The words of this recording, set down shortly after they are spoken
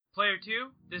Player 2,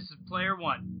 this is Player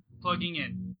 1. Plugging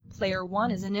in. Player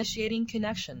 1 is initiating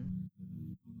connection.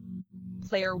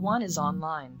 Player 1 is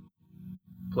online.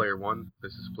 Player 1,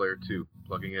 this is Player 2.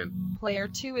 Plugging in. Player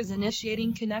 2 is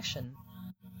initiating connection.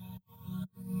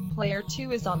 Player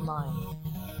 2 is online.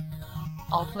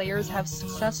 All players have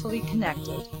successfully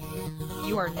connected.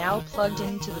 You are now plugged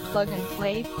into the Plug and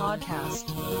Play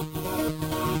podcast.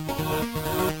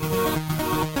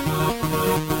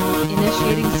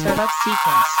 Initiating startup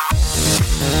sequence.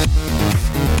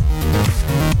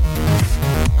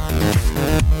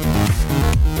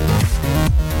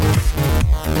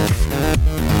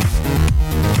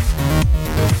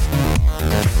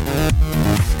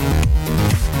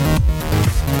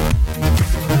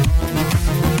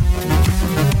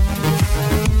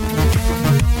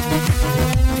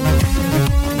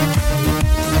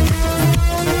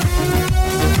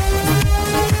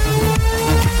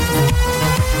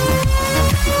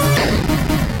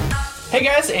 Hey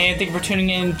guys, and thank you for tuning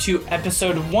in to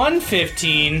episode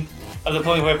 115 of the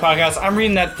Plug and Play podcast. I'm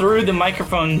reading that through the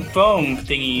microphone foam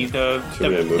thingy, the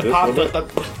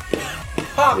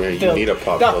pop Yeah, you need a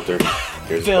pop filter.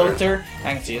 Here's filter.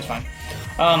 I can see, it's fine.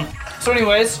 So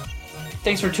anyways,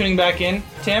 thanks for tuning back in,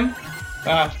 Tim.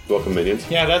 Welcome, minions.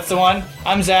 Yeah, that's the one.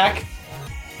 I'm Zach.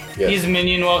 Yes. He's a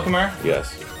minion welcomer.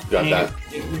 Yes. Got that.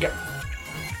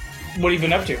 What have you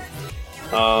been up to?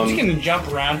 I'm just gonna jump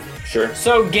around. Sure.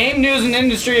 So, game news and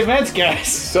industry events, guys.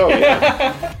 So,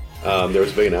 yeah. There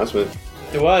was a big announcement.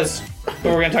 It was. But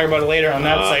we're gonna talk about it later on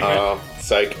that segment.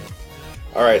 Psych.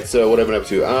 Alright, so what I've been up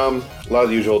to. A lot of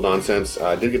the usual nonsense.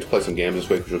 I did get to play some games this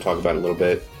week, which we'll talk about in a little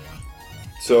bit.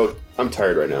 So, I'm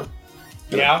tired right now.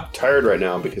 Yeah? I'm tired right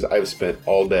now because I've spent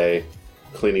all day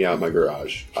cleaning out my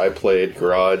garage. I played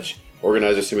Garage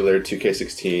Organizer Simulator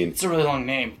 2K16. It's a really long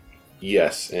name.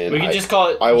 Yes, and We could just call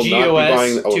it I will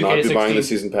GOS not be buying the 2K16.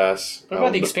 season pass. What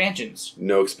about the expansions?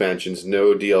 No expansions,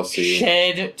 no DLC.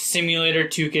 Shed Simulator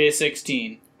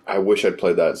 2K16. I wish I'd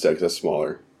played that instead because that's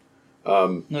smaller.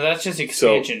 No, that's just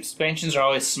expansions. Expansions are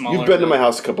always smaller. You've been to my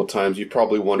house a couple times. You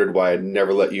probably wondered why I'd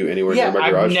never let you anywhere near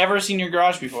my garage. I've never seen your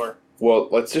garage before. Well,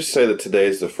 let's just say that today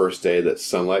is the first day that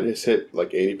sunlight has hit like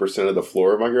 80% of the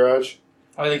floor of my garage.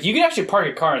 I mean, like, you can actually park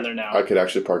a car in there now. I could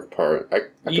actually park a car.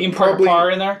 You can park a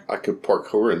car in there? I could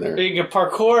parkour in there. You can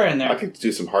parkour in there. I could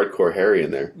do some hardcore Harry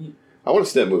in there. I want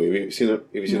to see that movie. Have you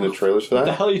seen the trailers for that? What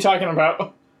the hell are you talking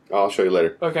about? I'll show you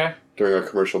later. Okay. During our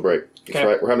commercial break. That's Okay.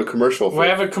 right. We're having a commercial. We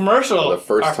have a commercial. For the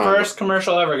first Our time. first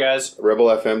commercial ever, guys. Rebel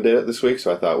FM did it this week,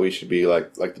 so I thought we should be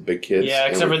like the big kids. Yeah,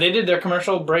 except for they did their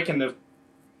commercial break in the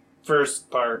first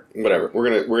part. Whatever.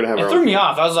 We're gonna have It our threw own. me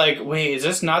off. I was like, wait, is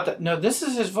this not that? No, this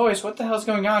is his voice. What the hell's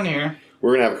going on here?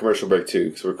 We're gonna have a commercial break too,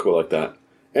 because we're cool like that.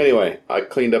 Anyway, I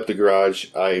cleaned up the garage.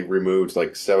 I removed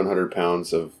like 700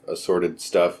 pounds of assorted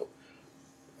stuff.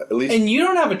 At least. And you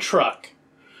don't have a truck.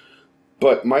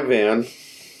 But my van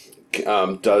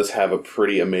does have a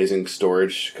pretty amazing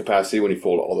storage capacity when you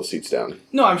fold all the seats down.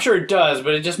 No, I'm sure it does,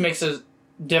 but it just makes it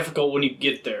difficult when you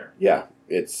get there. Yeah,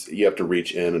 you have to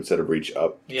reach in instead of reach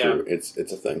up. Yeah. It's a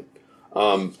thing.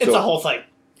 It's a whole thing.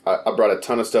 I brought a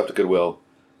ton of stuff to Goodwill.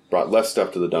 Brought less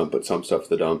stuff to the dump, but some stuff to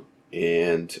the dump.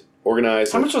 And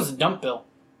organized. How much was the dump bill?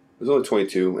 It was only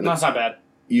 22. And No, it's not bad.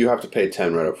 you have to pay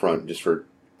 10 right up front just for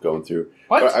going through.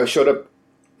 What? But I showed up.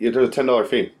 Yeah, there's a $10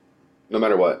 fee. No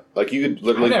matter what. Like, you could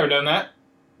literally. I've never done that.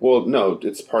 Well, no,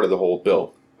 it's part of the whole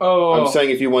bill. Oh. I'm saying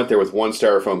if you went there with one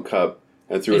styrofoam cup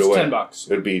and threw it away. It's $10.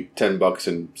 It would be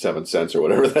 $10.07 or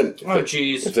whatever. Then, Oh,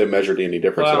 jeez. If they measured any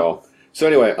difference at all. So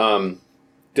anyway,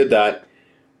 did that.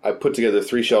 I put together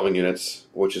 3 shelving units,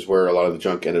 which is where a lot of the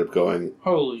junk ended up going.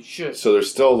 Holy shit. So there's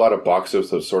still a lot of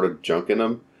boxes of sort of junk in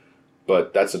them,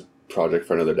 but that's a project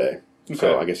for another day. Okay.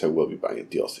 So I guess I will be buying a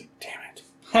DLC. Damn it.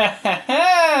 Ha ha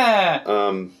ha!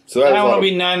 So that will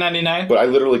be $9.99. But I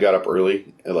literally got up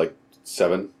early at like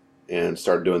 7 and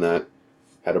started doing that.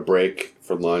 Had a break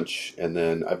for lunch, and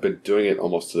then I've been doing it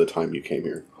almost to the time you came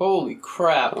here. Holy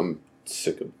crap. I'm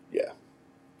sick of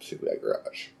that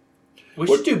garage. We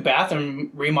should do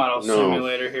bathroom remodel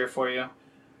simulator here for you.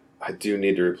 I do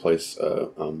need to replace a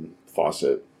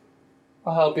faucet.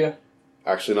 I'll help you.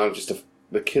 Actually, not just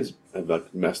the kids have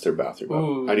like messed their bathroom up.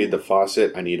 Ooh. I need the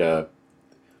faucet. I need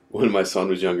when my son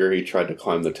was younger, he tried to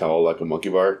climb the towel like a monkey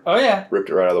bar. Oh, yeah. Ripped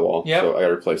it right out of the wall. Yep. So I got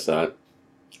to replace that.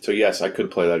 So yes, I could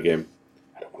play that game.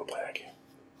 I don't want to play that game.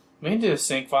 We can do a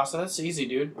sink faucet. That's easy,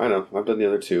 dude. I know. I've done the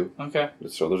other 2. Okay.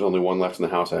 So there's only one left in the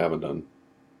house I haven't done.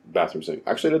 Bathroom sink.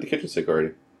 Actually, I did the kitchen sink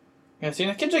already. Yeah, see,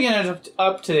 the kids are getting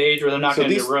up to the age where they're not going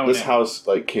to ruin this it. house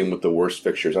like came with the worst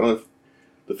fixtures. I don't know if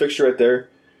the fixture right there.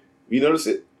 You notice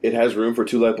it has room for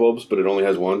 2 light bulbs, but it only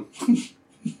has 1.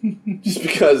 Just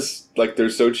because, like, they're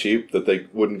so cheap that they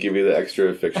wouldn't give you the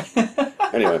extra fiction.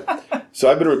 Anyway,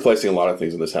 so I've been replacing a lot of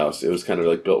things in this house. It was kind of,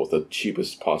 like, built with the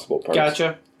cheapest possible parts.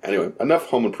 Gotcha. Anyway, enough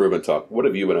home improvement talk. What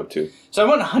have you been up to? So I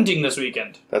went hunting this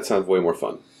weekend. That sounds way more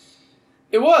fun.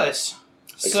 It was.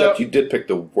 Except you did pick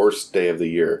the worst day of the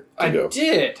year to go. I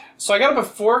did. So I got up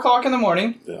at 4 o'clock in the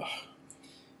morning. Ugh.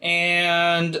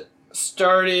 And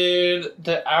started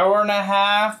the hour and a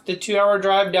half to 2 hour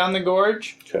drive down the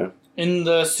gorge. Okay. In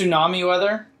the tsunami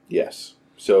weather. Yes.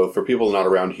 So for people not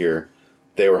around here,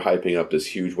 they were hyping up this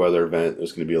huge weather event. It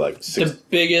was going to be like the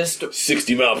biggest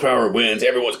 60-mile-per-hour winds.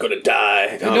 Everyone's going to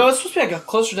die. No, it's supposed to be like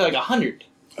closer to like 100.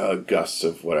 Gusts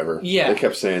of whatever. Yeah. They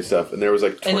kept saying stuff. And there was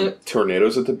like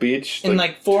tornadoes at the beach. And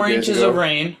like 4 inches of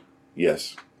rain.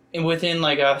 Yes. And within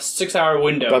like a 6 hour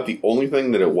window. About the only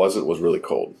thing that it wasn't was really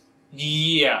cold.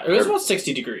 Yeah. It was about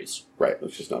 60 degrees. Right.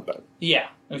 Which is not bad. Yeah.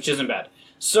 Which isn't bad.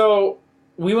 So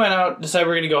we went out, decided we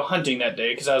were going to go hunting that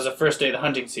day because that was the first day of the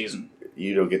hunting season.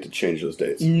 You don't get to change those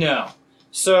dates. No.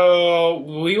 So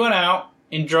we went out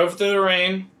and drove through the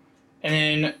rain and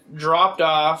then dropped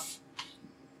off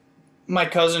my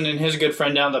cousin and his good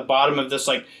friend down at the bottom of this,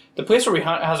 like, the place where we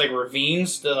hunt has, like,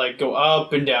 ravines that, like, go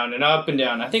up and down and up and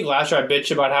down. I think last year I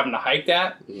bitched about having to hike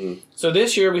that. Mm-hmm. So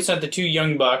this year we sent the 2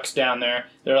 young bucks down there.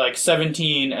 They're, like,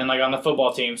 17 and, like, on the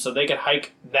football team, so they could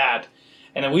hike that.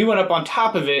 And then we went up on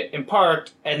top of it and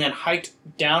parked and then hiked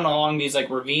down along these, like,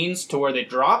 ravines to where they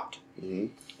dropped. Mm-hmm.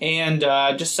 And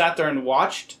just sat there and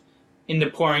watched in the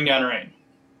pouring down rain.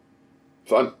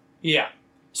 Fun. Yeah.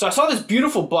 So I saw this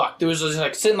beautiful buck that was just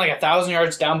like sitting like 1,000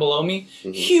 yards down below me.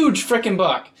 Mm-hmm. Huge freaking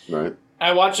buck. Right.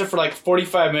 I watched it for like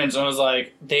 45 minutes and I was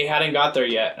like, they hadn't got there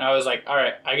yet. And I was like, all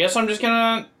right, I guess I'm just going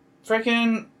to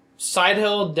freaking side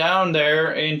hill down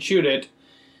there and shoot it.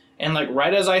 And like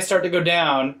right as I start to go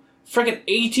down, freaking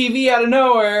ATV out of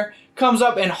nowhere comes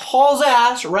up and hauls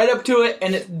ass right up to it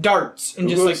and it darts. And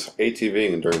Who just like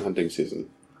ATVing during hunting season?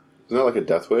 Isn't that like a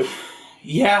death wish?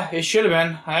 Yeah, it should have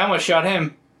been. I almost shot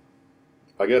him.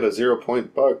 I got a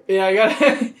 0-point buck. Yeah, I got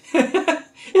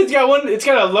it's got one. It's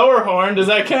got a lower horn. Does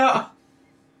that count?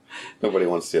 Nobody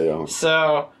wants to see that one.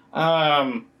 So,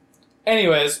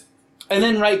 anyways, and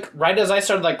then right as I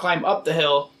started like climb up the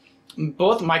hill,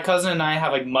 both my cousin and I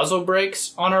have like muzzle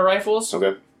brakes on our rifles.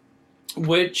 Okay.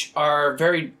 Which are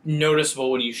very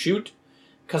noticeable when you shoot,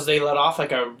 because they let off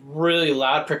like a really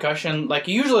loud percussion. Like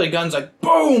usually a gun's like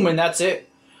boom and that's it,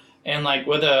 and like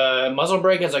with a muzzle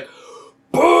brake it's like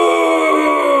boom.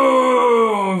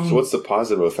 So what's the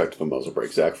positive effect of a muzzle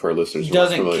brake, Zach, for our listeners? It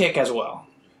doesn't kick as well,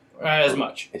 as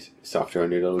much. It's softer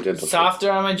on your little gentle. Softer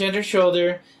on my gentle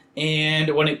shoulder,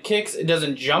 and when it kicks, it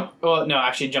doesn't jump. Well, no,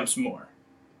 actually, it jumps more.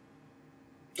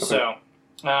 Okay. So,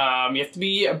 you have to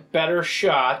be a better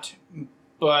shot,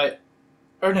 but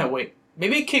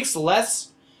maybe it kicks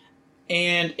less,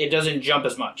 and it doesn't jump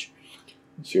as much.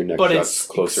 So your next but shot's it's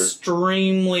closer.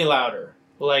 Extremely louder,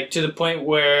 like to the point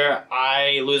where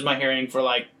I lose my hearing for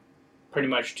like pretty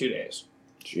much 2 days.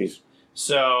 Jeez.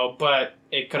 So, but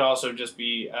it could also just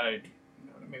be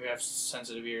maybe I have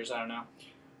sensitive ears. I don't know.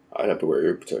 I'd have to wear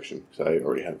ear protection because I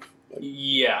already have.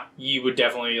 Yeah, you would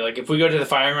definitely, like, if we go to the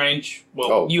firing range,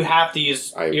 you have to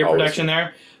use ear protection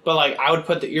there, but, like, I would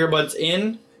put the earbuds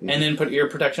in and then put ear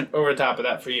protection over the top of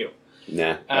that for you.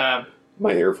 Nah.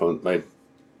 My earphones,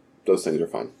 those things are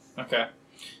fine. Okay.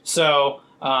 So,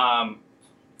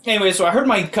 anyway, so I heard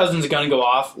my cousin's gun go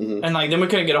off, and, like, then we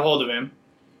couldn't get a hold of him.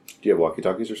 Do you have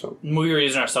walkie-talkies or something? We were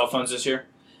using our cell phones this year.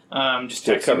 Just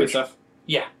texting and stuff.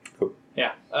 Yeah. Cool.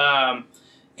 Yeah.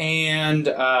 And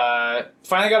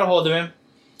finally got a hold of him,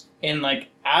 and like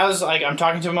as like I'm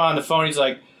talking to him on the phone, he's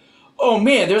like, "Oh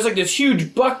man, there's like this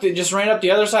huge buck that just ran up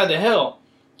the other side of the hill."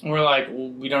 And we're like, well,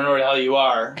 "We don't know where the hell you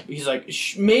are." He's like,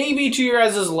 "Maybe to your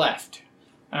guys' left."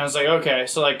 And I was like, "Okay."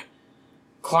 So like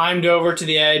climbed over to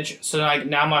the edge. So like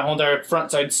now my whole entire front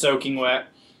side's soaking wet.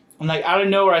 And like out of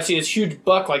nowhere, I see this huge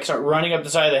buck like start running up the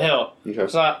side of the hill. Okay.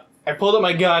 So I pulled up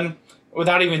my gun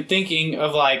without even thinking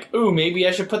of like, ooh, maybe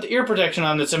I should put the ear protection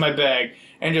on that's in my bag,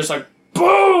 and just like,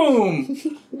 boom!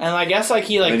 And I guess like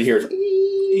he like, and you hear,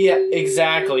 yeah,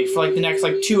 exactly, for like the next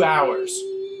like 2 hours.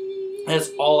 That's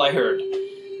all I heard.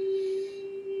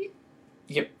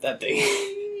 Yep, that thing.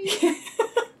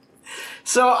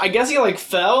 So I guess he like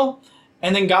fell,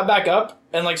 and then got back up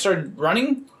and like started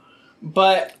running,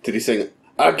 but did he sing?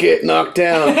 I get knocked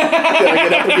down. Then I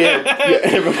get up again.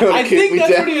 Yeah, I think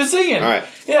that's what he was singing. All right.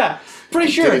 Yeah. Pretty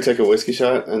sure. Did he take a whiskey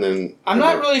shot and then? I'm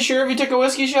not really sure if he took a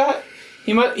whiskey shot.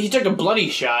 He took a bloody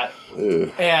shot. Ew.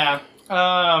 Yeah.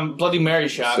 Bloody Mary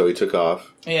shot. So he took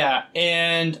off. Yeah,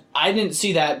 and I didn't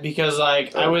see that because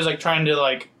like I was like trying to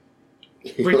like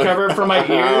recover from my ears.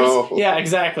 Ow. Yeah,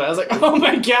 exactly. I was like, oh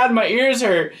my god, my ears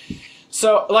hurt.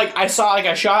 So, like, I saw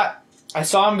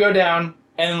him go down,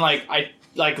 and, like, I,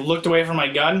 like, looked away from my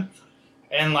gun,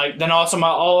 and, like, then also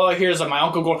all I hear is, like, my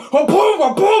uncle going, oh,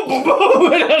 boom, boom, boom,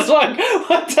 boom, and I was like,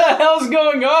 what the hell's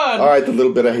going on? All right, the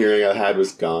little bit of hearing I had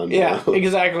was gone. Yeah,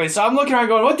 exactly. So I'm looking around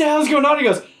going, what the hell's going on? He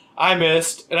goes, I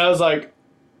missed. And I was like,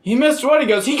 he missed what? He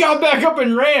goes, he got back up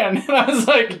and ran. And I was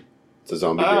like, It's a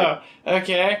zombie oh,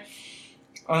 okay.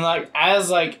 And, like, as,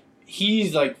 like,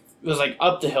 he's, like, was, like,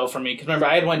 up the hill for me. Because, remember,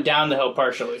 I had went down the hill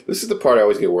partially. This is the part I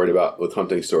always get worried about with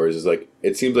hunting stories is, like,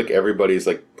 it seems like everybody's,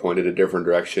 like, pointed a different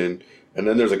direction. And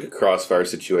then there's, like, a crossfire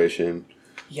situation.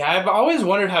 Yeah, I've always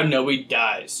wondered how nobody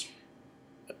dies.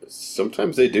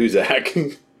 Sometimes they do, Zach.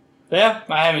 Yeah,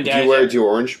 I haven't died Do you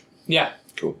wear orange? Yeah.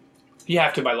 Cool. You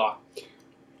have to by law.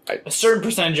 A certain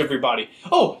percentage of your body.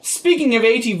 Oh, speaking of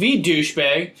ATV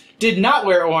douchebag, did not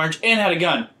wear orange and had a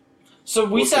gun. So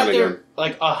we sat there, gun?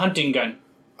 like a hunting gun.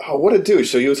 Oh, what a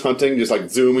douche. So he was hunting, just like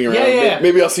zooming around. Yeah.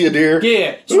 Maybe I'll see a deer.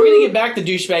 Yeah. So we're going to get back to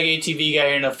douchebag ATV guy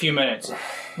here in a few minutes.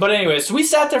 But anyways, so we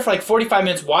sat there for like 45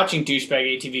 minutes watching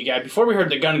douchebag ATV guy before we heard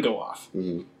the gun go off.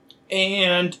 Mm-hmm.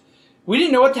 And we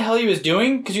didn't know what the hell he was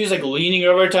doing because he was like leaning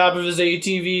over top of his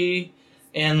ATV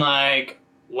and like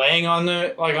laying on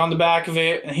the back of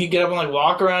it, and he'd get up and like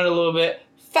walk around a little bit.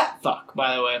 Fat fuck,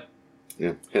 by the way.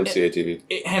 Yeah, hence the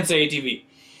ATV. Hence the ATV.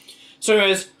 So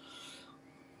anyways,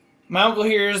 my uncle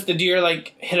hears the deer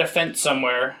like hit a fence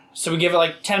somewhere, so we give it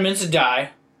like 10 minutes to die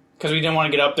because we didn't want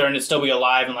to get up there and it still be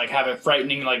alive and like have it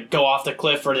frightening, like go off the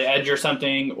cliff or the edge or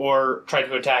something or try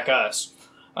to attack us.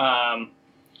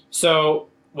 So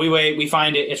we wait, we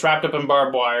find it. It's wrapped up in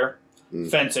barbed wire,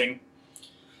 fencing.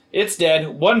 It's dead.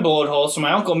 One bullet hole, so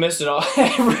my uncle missed it all.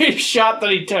 Every shot that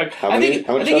he took. How many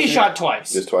I think he shot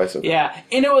twice. Just twice? Okay. Yeah,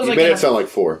 and it was You like... made it sound like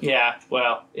 4. Yeah,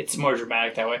 well, it's more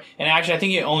dramatic that way. And actually, I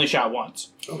think he only shot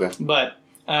once. Okay. But,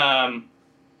 I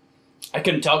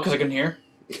couldn't tell because I couldn't hear.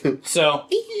 So,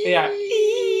 yeah.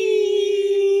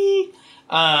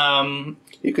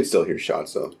 You could still hear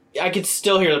shots, though. I could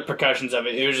still hear the percussions of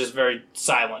it. It was just very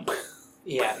silent.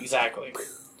 Yeah, exactly.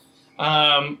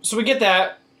 So we get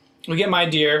that. We get my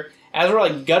deer. As we're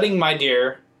like gutting my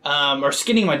deer, or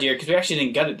skinning my deer, because we actually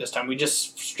didn't gut it this time. We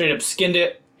just straight up skinned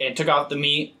it and took off the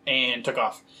meat and took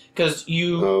off. Because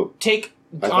you take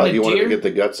I on thought a you wanted deer. to get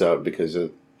the guts out because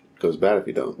it goes bad if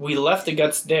you don't. We left the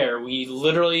guts there. We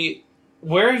literally,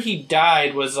 where he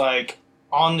died was like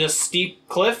on this steep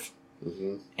cliff,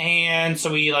 and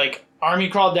so we like army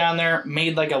crawled down there,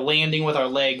 made like a landing with our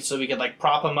legs so we could like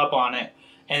prop him up on it.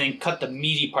 And then cut the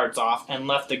meaty parts off and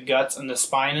left the guts and the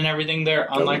spine and everything there,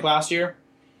 unlike last year.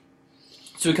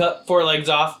 So we cut 4 legs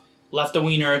off, left the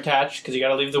wiener attached, because you got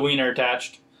to leave the wiener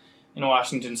attached in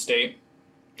Washington State.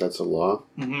 That's a law?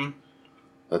 Mm-hmm.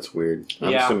 That's weird.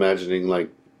 I'm just imagining, like,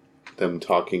 them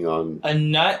talking on... A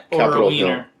nut or Capitol a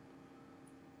wiener? Hill.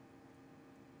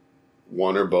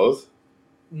 One or both?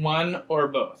 One or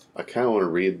both. I kind of want to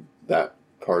read that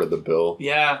part of the bill.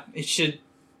 Yeah, it should...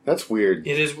 That's weird.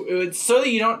 It is. It's so that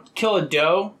you don't kill a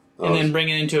doe and then bring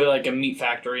it into like a meat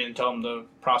factory and tell them to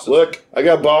process. Look, I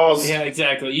got balls. Yeah,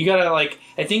 exactly. You gotta like.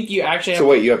 I think you actually. So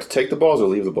wait, you have to take the balls or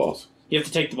leave the balls? You have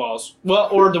to take the balls. Well,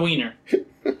 or the wiener.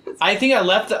 I think I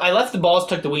left the balls,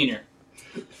 took the wiener.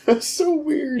 That's so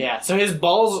weird. Yeah. So his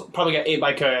balls probably got ate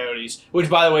by coyotes, which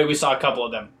by the way we saw a couple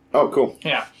of them. Oh, cool.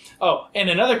 Yeah. Oh, and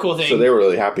another cool thing. So they were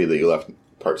really happy that you left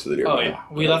parts of the deer. Oh behind. yeah,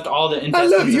 we left all the I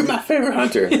intestines. love you. You're my favorite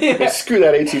hunter. Yeah. Hey, screw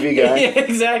that ATV guy. Yeah,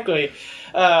 exactly.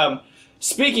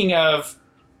 Speaking of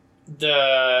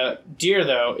the deer,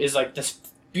 though, is like this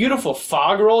beautiful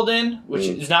fog rolled in, which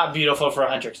is not beautiful for a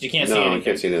hunter because you can't see anything. No, you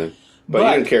can't see anything. But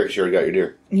you didn't care because you already got your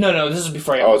deer. No, this is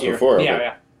before I got Oh, the it's deer. before? Okay.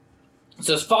 Yeah.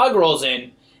 So this fog rolls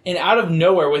in, and out of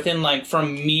nowhere, within like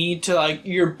from me to like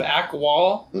your back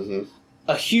wall,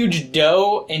 a huge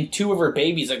doe and 2 of her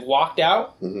babies like walked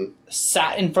out,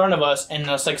 sat in front of us, and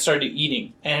just like started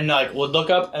eating, and like would look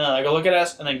up and then like look at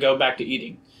us, and then go back to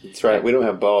eating. That's right. We don't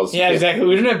have balls. Yeah, exactly.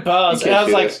 We didn't have balls. And I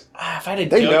was like, if I had a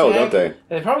doe They know, tag, don't they?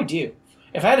 They probably do.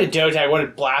 If I had a doe tag, I would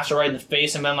have blasted her right in the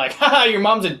face and been like, haha, your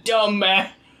mom's a dumb man.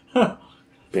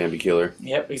 Bambi killer.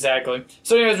 Yep, exactly.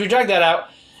 So anyways, we dragged that out.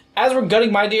 As we're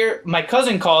gutting my deer, my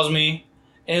cousin calls me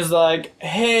and is like,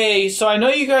 hey, so I know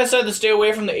you guys said to stay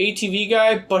away from the ATV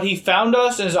guy, but he found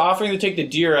us and is offering to take the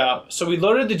deer out. So we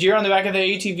loaded the deer on the back of the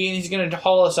ATV and he's going to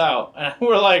haul us out. And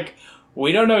we're like,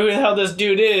 we don't know who the hell this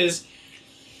dude is.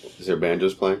 Is there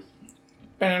banjos playing?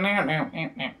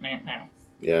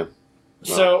 Yeah.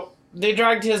 So they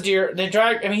dragged his deer. He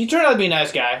turned out to be a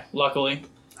nice guy, luckily.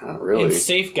 Not really. And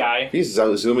safe guy. He's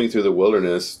zooming through the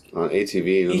wilderness on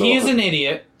ATV. He is an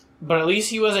idiot. but at least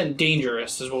he wasn't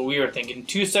dangerous, is what we were thinking.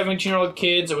 2 17-year-old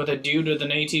kids with a dude with an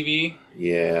ATV.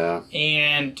 Yeah.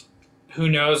 And who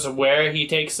knows where he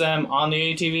takes them on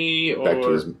the ATV or... Back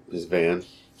to his van.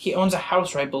 He owns a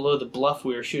house right below the bluff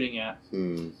we were shooting at.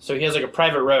 Hmm. So he has like a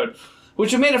private road.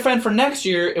 Which we made a friend for next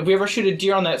year. If we ever shoot a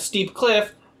deer on that steep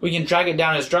cliff, we can drag it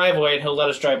down his driveway and he'll let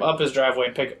us drive up his driveway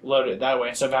and load it that way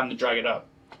instead of having to drag it up.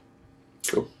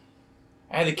 Cool.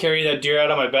 I had to carry that deer out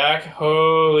on my back.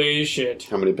 Holy shit.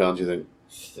 How many pounds do you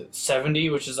think? 70,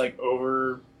 which is like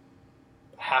over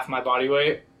half my body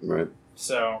weight. Right.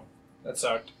 So, that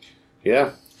sucked.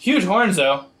 Yeah. Huge horns,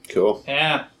 though. Cool.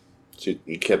 Yeah. So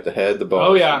you kept the head, the bones.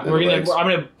 Oh, yeah. I'm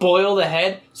gonna boil the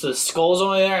head, so the skull's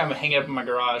only there. I'm gonna hang it up in my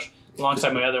garage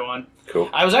alongside my other one. Cool.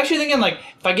 I was actually thinking, like,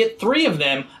 if I get 3 of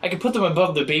them, I could put them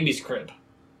above the baby's crib.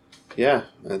 Yeah.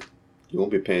 You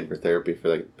won't be paying for therapy for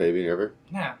that baby ever.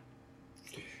 Yeah.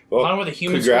 Well, Along with a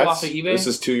human congrats. skull off of eBay. This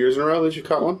is 2 years in a row that you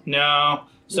caught one? No.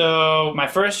 So, my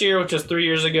first year, which was 3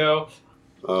 years ago.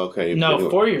 Oh, okay. No,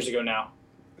 4 years ago now.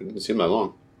 It didn't seem that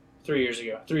long. 3 years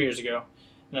ago. 3 years ago.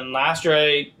 And then last year,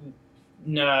 I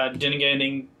didn't get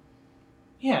anything.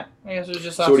 Yeah, I guess it was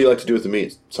just So what do you like to do with the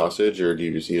meat? Sausage, or do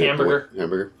you just eat Hamburger. it?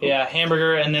 Hamburger? Cool. Yeah,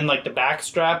 hamburger, and then like the back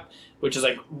strap, which is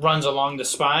like runs along the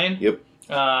spine. Yep.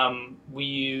 We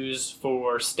use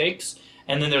for steaks.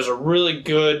 And then there's a really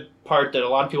good part that a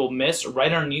lot of people miss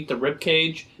right underneath the rib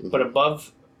cage, but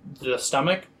above the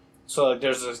stomach. So like,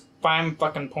 there's a fine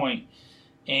fucking point.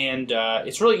 And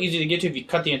it's really easy to get to if you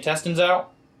cut the intestines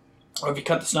out, or if you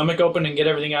cut the stomach open and get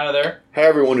everything out of there. Hi,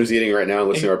 everyone who's eating right now and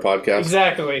listening to our podcast.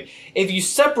 Exactly. If you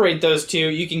separate those two,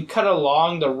 you can cut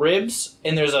along the ribs,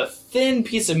 and there's a thin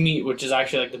piece of meat, which is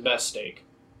actually like the best steak.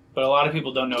 But a lot of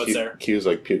people don't know it's there. Q's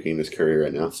like puking this curry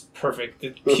right now. It's perfect.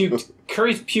 It puked.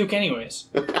 Curry's puke anyways.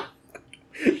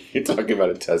 You're talking about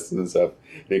intestines and stuff,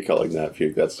 and you're calling that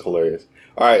puke. That's hilarious.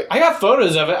 All right. I got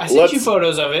photos of it. I sent you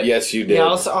photos of it. Yes, you did.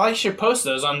 Yeah, I should post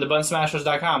those on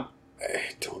thebunsmashers.com.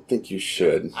 I don't think you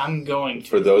should. I'm going to.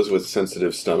 For those with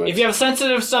sensitive stomachs. If you have a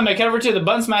sensitive stomach, head over to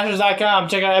thebunsmashers.com.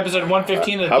 Check out episode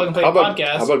 115 of the Plug and Play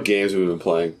podcast. How about games we've been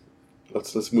playing?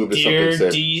 Let's move to Deer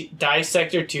something safe.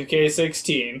 Dissector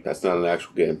 2K16. That's not an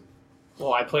actual game.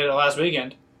 Well, I played it last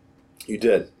weekend. You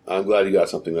did. I'm glad you got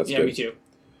something. That's good. Yeah, me too.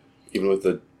 Even with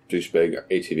the douchebag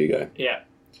ATV guy. Yeah.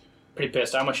 Pretty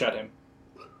pissed. I almost shot him.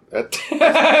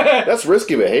 That's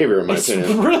risky behavior, in my opinion.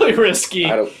 It's really risky.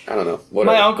 I don't know.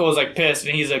 Whatever. My uncle was like pissed,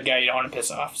 and he's a guy you don't want to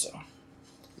piss off. So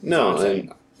no,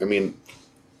 I mean,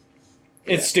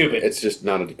 it's stupid. It's just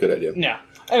not a good idea. No.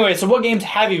 Anyway, so what games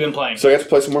have you been playing? So I got to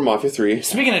play some more Mafia 3.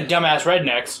 Speaking of dumbass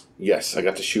rednecks. Yes, I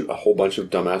got to shoot a whole bunch of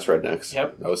dumbass rednecks.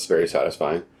 Yep. That was very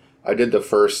satisfying. I did the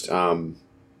first, what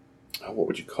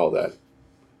would you call that?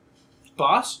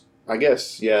 Boss? I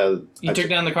guess, yeah. You took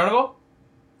down the carnival?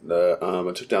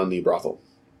 I took down the brothel.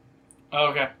 Oh,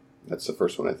 okay. That's the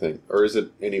first one, I think. Or is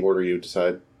it any order you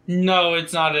decide? No,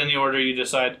 it's not any order you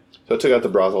decide. So I took out the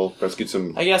brothel, rescued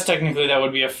some... I guess technically that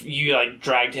would be if you, like,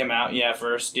 dragged him out,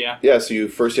 first, yeah. Yeah, so you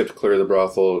have to clear the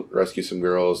brothel, rescue some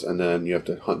girls, and then you have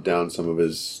to hunt down some of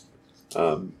his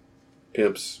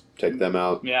pimps, take them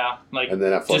out. Yeah, like, and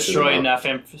then that destroy enough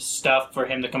stuff for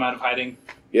him to come out of hiding.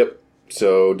 Yep.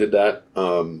 So did that.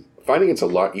 Finding it's a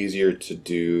lot easier to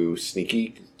do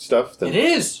sneaky stuff than... It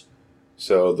is!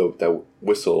 So that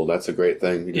whistle, that's a great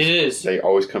thing. It is. They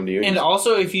always come to you. And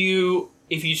also, if you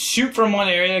shoot from one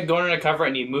area, go into cover,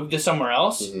 and you move to somewhere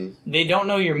else, they don't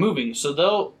know you're moving, so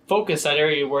they'll focus that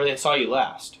area where they saw you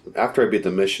last. After I beat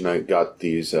the mission, I got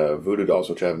these voodoo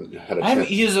dolls, which I haven't had a chance... I haven't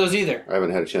used those either. I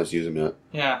haven't had a chance to use them yet.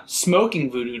 Yeah,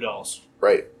 smoking voodoo dolls.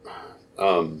 Right.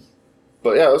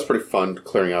 But yeah, it was pretty fun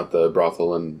clearing out the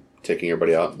brothel and taking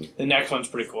everybody out. The next one's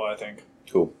pretty cool, I think.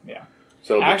 Cool. Yeah.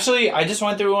 So actually, I just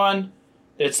went through one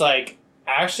that's like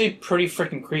actually pretty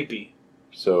freaking creepy.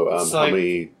 So how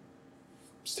many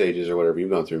stages or whatever you've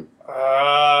gone through?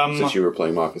 Since you were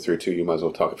playing Mafia 3 too, you might as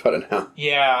well talk about it now.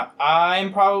 Yeah,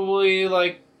 I'm probably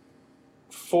like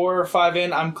 4 or 5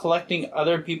 in. I'm collecting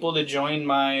other people to join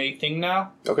my thing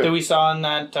now. Okay. That we saw in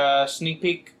that sneak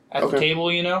peek at the table,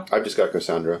 you know? I've just got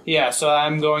Cassandra. Yeah, so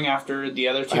I'm going after the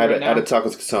other two I right now. had a talk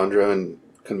with Cassandra and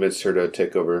convinced her to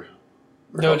take over.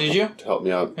 Oh, did you? To help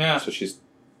me out. Yeah. So she's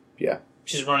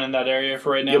running that area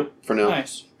for right now? Yep, for now.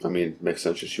 Nice. I mean, it makes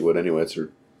sense that she would anyway. It's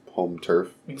her home turf.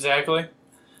 Exactly.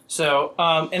 So,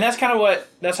 and that's kind of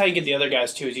that's how you get the other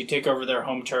guys too, is you take over their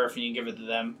home turf and you give it to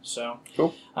them. So,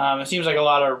 cool. It seems like a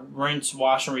lot of rinse,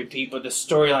 wash, and repeat, but the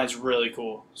storyline's really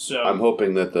cool. So I'm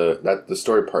hoping that the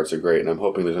story parts are great, and I'm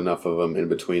hoping there's enough of them in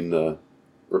between the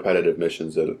repetitive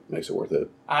missions that it makes it worth it.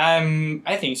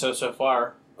 I think so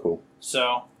far. Cool.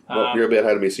 So, well, you're a bit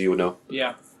ahead of me, so you would know.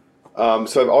 Yeah.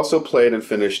 So I've also played and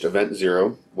finished Event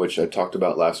Zero, which I talked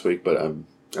about last week, but I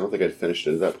don't think I'd finished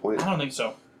it at that point. I don't think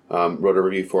so. Wrote a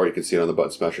review for it. You can see it on the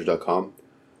buttonsmashers.com.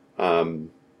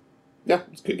 Yeah,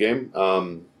 it's a good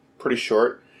game. Pretty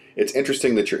short. It's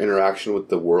interesting that your interaction with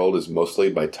the world is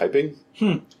mostly by typing,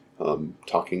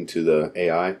 talking to the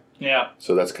AI. Yeah.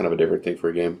 So that's kind of a different thing for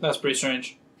a game. That's pretty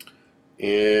strange.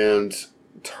 And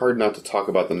it's hard not to talk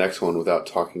about the next one without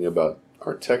talking about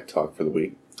our tech talk for the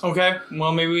week. Okay,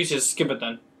 well, maybe we should skip it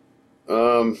then.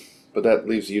 But that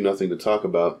leaves you nothing to talk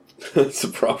about. That's the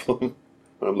problem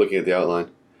when I'm looking at the outline.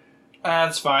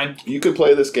 That's fine. You could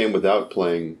play this game without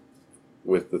playing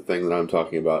with the thing that I'm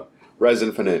talking about. Res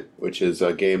Infinite, which is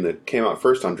a game that came out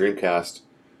first on Dreamcast,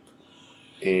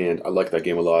 and I like that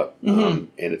game a lot. And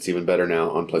it's even better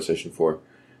now on PlayStation 4.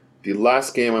 The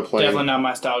last game I played... Definitely not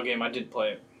my style game. I did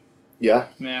play it. Yeah?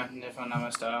 Yeah, definitely not my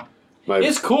style.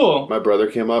 It's cool. My brother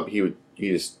came up. He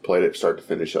just played it start to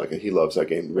finish. Like he loves that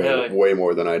game Really? way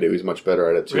more than I do. He's much better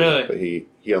at it too. Really? But he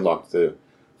unlocked the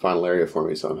final area for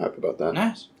me, so I'm happy about that.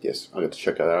 Nice. Yes, I'll get to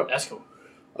check that out. That's cool.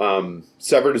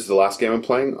 Severed is the last game I'm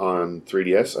playing on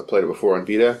 3DS. I played it before on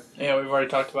Vita. Yeah, we've already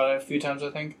talked about it a few times,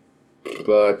 I think.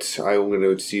 But I'm going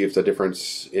to see if the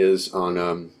difference is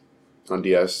on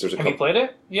DS. Have you played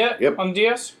it yet? Yep. On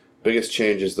DS? Biggest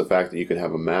change is the fact that you can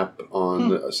have a map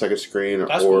on a second screen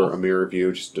That's or cool. a mirror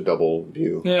view, just a double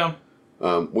view. Yeah.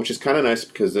 Which is kind of nice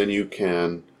because then you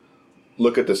can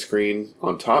look at the screen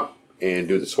on top and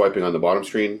do the swiping on the bottom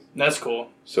screen. That's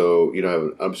cool. So you have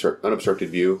an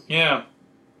unobstructed view. Yeah.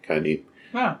 Kind of neat.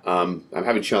 Yeah. I'm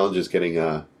having challenges getting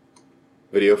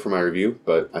video for my review,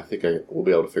 but I think I will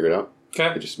be able to figure it out.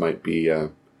 Okay. It just might be...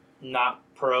 Not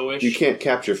pro-ish. you can't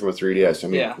capture from a 3DS. I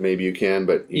mean, Yeah. maybe you can,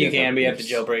 but... You can, but you have to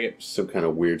jailbreak it. Some kind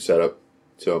of weird setup.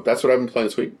 So that's what I've been playing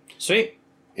this week. Sweet.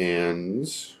 And...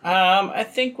 I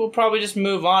think we'll probably just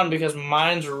move on because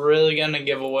mine's really going to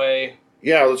give away.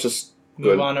 Yeah, let's just...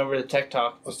 Move on over to Tech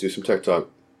Talk. Let's do some tech talk.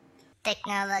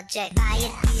 Technology. Buy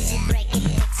it, use it, break it,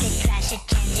 fix it, crash it,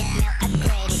 change it, melt,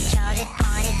 upgrade it, charge it,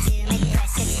 point it, zoom it,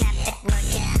 press it, snap it, work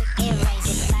it, quick erase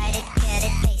it, write it, cut it,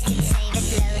 paste it, save it,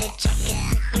 load it, check it,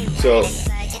 quick rewrite So, it,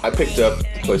 plug it, I picked up the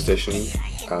PlayStation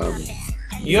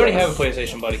You already have a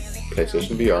PlayStation, buddy.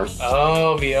 PlayStation VR.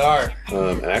 Oh, VR.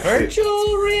 And actually,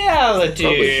 Virtual reality.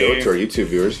 probably show it to our YouTube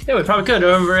viewers. Yeah, we probably could.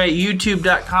 Over at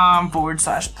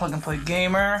youtube.com/plug-and-play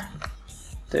gamer.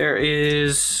 There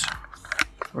is...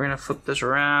 We're going to flip this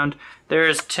around. There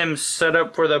is Tim's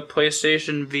setup for the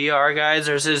PlayStation VR, guys.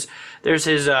 There's his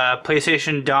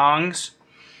PlayStation dongs.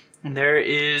 And there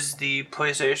is the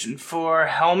PlayStation 4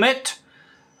 helmet.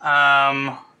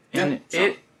 And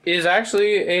it is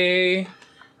actually a...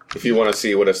 If you want to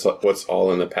see what's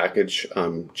all in the package,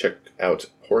 check out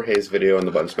Jorge's video on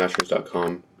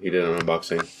thebuttonsmashers.com. He did an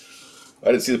unboxing. I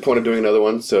didn't see the point of doing another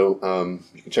one, so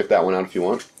you can check that one out if you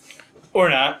want. Or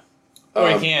not. Or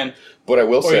you can. But I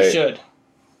will Or say... you should.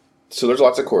 So there's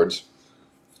lots of cords.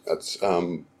 That's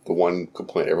the one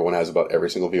complaint everyone has about every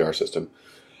single VR system.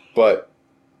 But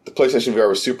the PlayStation VR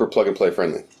was super plug-and-play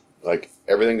friendly. Like,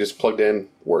 everything just plugged in,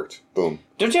 worked. Boom.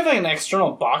 Don't you have like an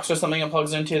external box or something it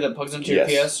plugs into that plugs into your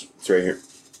PS? It's right here.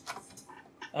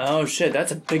 Oh shit,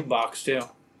 that's a big box too.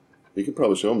 You could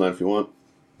probably show them that if you want.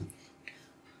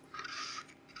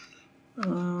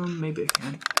 Maybe I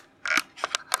can.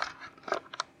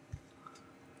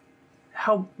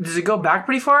 How does it go back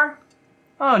pretty far?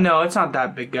 Oh no, it's not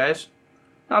that big, guys.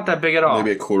 Not that big at all. Maybe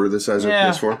a quarter the size of Yeah.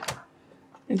 a PS4.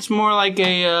 It's more like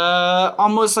a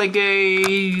almost like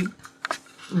a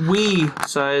Wii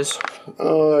size.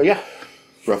 Yeah.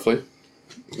 Roughly.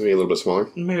 Maybe a little bit smaller.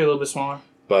 Maybe a little bit smaller.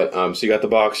 But, so you got the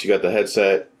box, you got the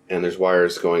headset, and there's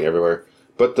wires going everywhere.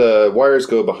 But the wires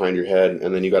go behind your head,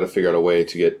 and then you got to figure out a way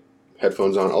to get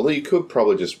headphones on. Although you could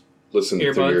probably just listen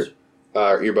through your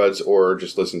earbuds or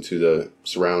just listen to the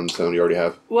surround sound you already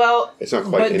have. Well, It's not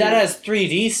quite but in that there. has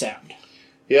 3D sound.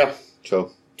 Yeah,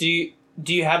 so...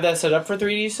 Do you have that set up for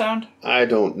 3D sound? I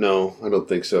don't know. I don't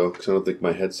think so, because I don't think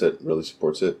my headset really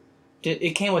supports it.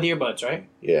 It came with earbuds, right?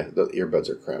 Yeah, the earbuds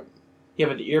are crap. Yeah,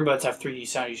 but the earbuds have 3D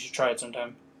sound. You should try it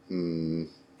sometime.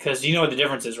 Because you know what the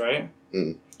difference is, right?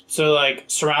 So, like,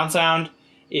 surround sound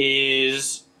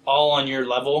is all on your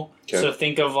level. Okay. So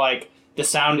think of, like, the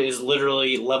sound is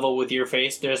literally level with your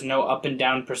face. There's no up and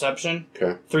down perception.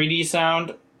 Okay. 3D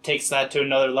sound takes that to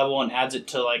another level and adds it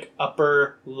to, like,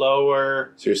 upper,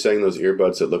 lower. So you're saying those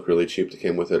earbuds that look really cheap that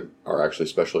came with it are actually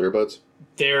special earbuds?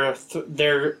 They're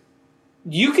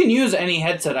you can use any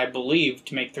headset, I believe,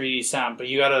 to make 3D sound, but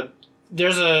you gotta...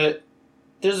 There's a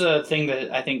thing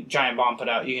that I think Giant Bomb put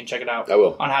out. You can check it out. I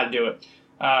will. On how to do it.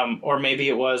 Or maybe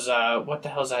it was, what the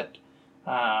hell's that?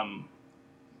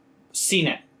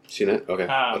 CNET. CNET? Okay.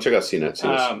 I'll check out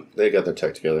CNET. They got their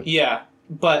tech together. Yeah,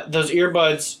 but those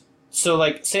earbuds. So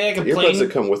like, say like a The plane. earbuds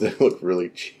that come with it look really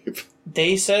cheap.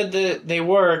 They said that they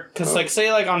work because, like,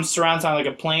 say like on surround sound,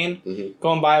 like a plane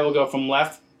going by will go from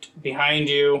left behind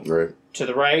you to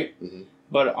the right,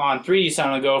 but on 3D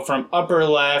sound it'll go from upper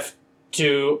left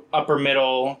to upper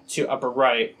middle to upper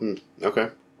right. Okay.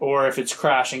 Or if it's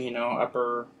crashing,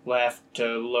 upper left to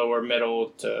lower middle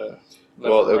to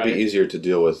Well, it would right. be easier to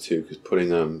deal with, too, because putting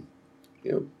them,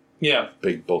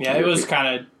 big, bulky... Yeah, it was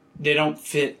kind of... They don't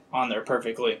fit on there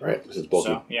perfectly. Right, because it's bulky.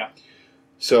 So, yeah.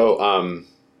 So,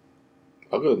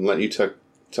 I'll go and let you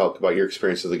talk about your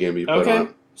experience of the game you played on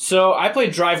it. So, I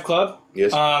played Drive Club.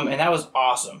 Yes. And that was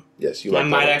awesome. Yes, you liked that. I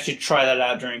might actually try that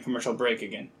out during commercial break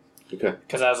again. Okay.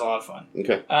 Because that was a lot of fun.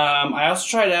 Okay. I also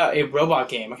tried out a robot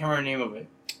game. I can't remember the name of it.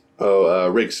 Oh,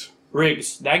 Riggs.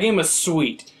 Riggs. That game was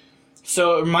sweet.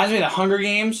 So it reminds me of the Hunger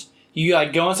Games. You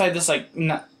like go inside this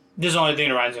this is the only thing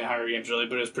that reminds me of Hunger Games really,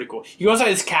 but it was pretty cool. You go inside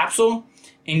this capsule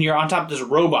and you're on top of this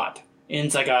robot, and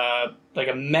it's like a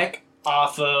mech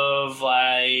off of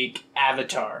like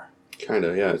Avatar. Kind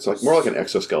of, yeah. It's like more like an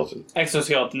exoskeleton.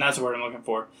 Exoskeleton. That's the word I'm looking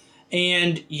for.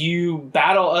 And you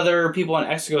battle other people in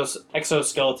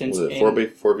exoskeletons. Was it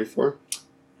 4v4?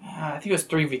 I think it was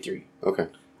 3v3. Okay.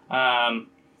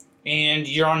 And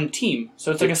you're on a team.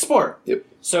 So it's like a sport. Yep.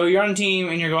 So you're on a team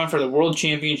and you're going for the World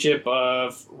Championship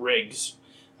of Riggs.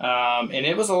 And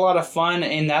it was a lot of fun,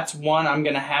 and that's one I'm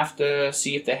going to have to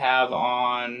see if they have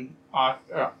on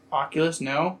Oculus.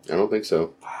 No? I don't think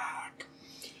so. Fuck.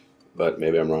 But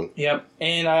maybe I'm wrong. Yep.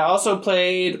 And I also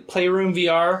played Playroom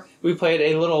VR. We played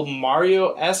a little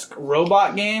Mario-esque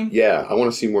robot game. Yeah, I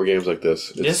want to see more games like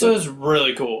this. This was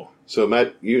really cool. So,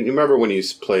 Matt, you remember when you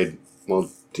played... Well,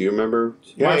 do you remember?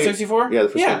 Mario 64? Yeah, the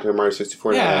first time I played Mario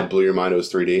 64, and it blew your mind. It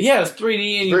was 3D. Yeah, it was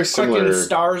 3D, and you're collecting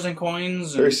stars and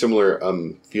coins. Very similar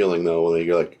feeling, though, when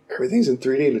you're like, everything's in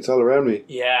 3D and it's all around me.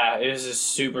 Yeah, it was just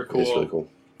super cool. It's really cool.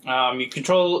 You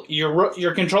control...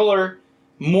 Your controller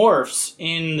morphs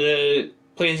in the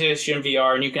PlayStation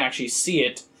VR, and you can actually see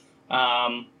it.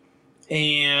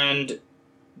 And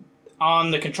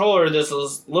on the controller, this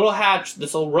little hatch,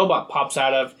 this little robot pops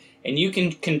out of, and you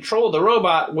can control the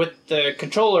robot with the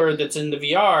controller that's in the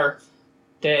VR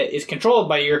that is controlled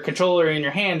by your controller in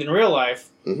your hand in real life.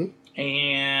 Mm-hmm.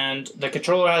 And the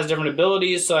controller has different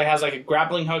abilities, so it has like a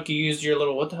grappling hook. You use your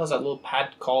little... What the hell is that little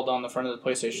pad called on the front of the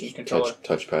PlayStation controller?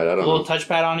 Touchpad, I don't know. A little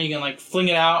touchpad on it. You can like fling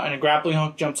it out, and a grappling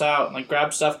hook jumps out and like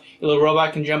grabs stuff. Your little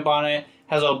robot can jump on it.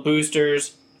 Has little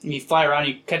boosters. And you fly around,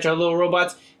 you catch other little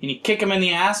robots, and you kick them in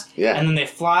the ass. Yeah. And then they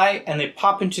fly, and they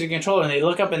pop into the controller, and they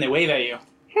look up, and they wave at you.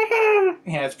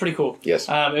 Yeah, it's pretty cool. Yes.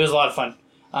 It was a lot of fun.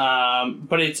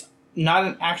 But it's not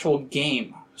an actual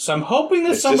game. So I'm hoping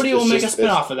that somebody will make a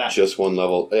spin-off of that. Just one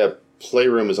level. Yeah,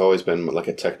 Playroom has always been like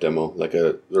a tech demo, like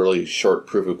a really short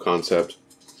proof of concept.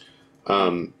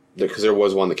 Because there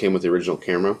was one that came with the original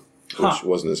camera, which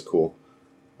wasn't as cool.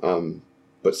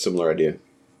 But similar idea.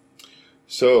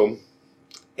 So,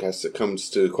 guess it comes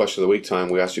to question of the week time.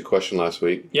 We asked you a question last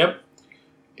week. Yep.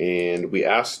 And we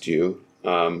asked you,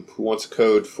 who wants a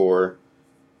code for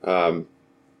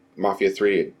Mafia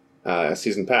 3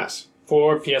 Season Pass?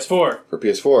 For PS4. For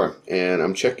PS4. And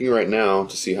I'm checking right now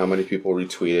to see how many people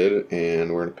retweeted,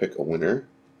 and we're going to pick a winner.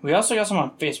 We also got some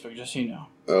on Facebook, just so you know.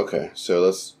 Okay, so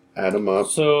let's add them up.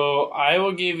 So I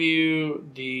will give you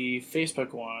the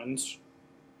Facebook ones.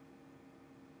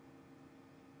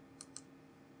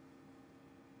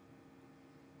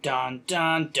 Dun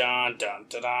dun dun dun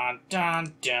dun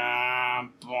dun dun.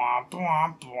 Bwah,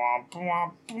 bwah, bwah,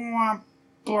 bwah, bwah.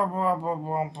 Bwah, bwah,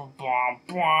 bwah, bwah, bwah,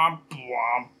 bwah,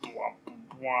 bwah, bwah,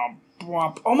 bwah,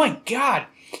 bwah. Oh my god!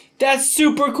 That's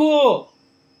super cool!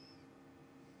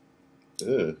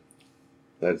 Ugh.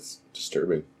 That's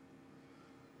disturbing.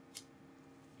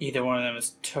 Either one of them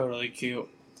is totally cute.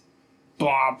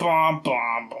 Blah blah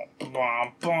blah blah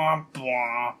blah blah blah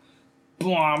blah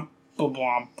blah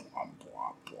blah blah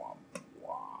blah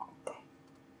blah.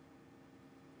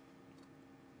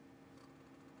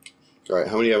 Alright,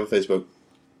 how many do you have on Facebook?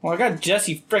 Well, I got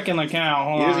Jesse frickin' LeCow.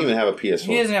 Hold He doesn't on. even have a PS4.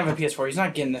 He doesn't have a PS4. He's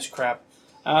not getting this crap.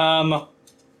 Hold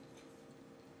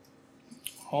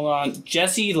on.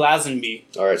 Jesse Lazenby.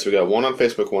 Alright, so we got one on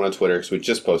Facebook, one on Twitter, because we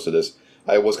just posted this.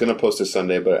 I was going to post this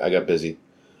Sunday, but I got busy.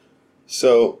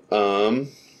 So, how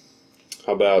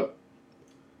about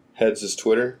Heads is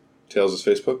Twitter, Tails is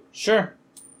Facebook? Sure.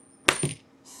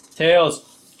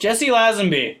 Tails. Jesse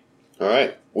Lazenby.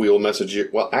 Alright, we will message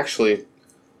you. Well, actually,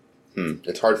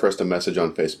 it's hard for us to message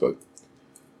on Facebook.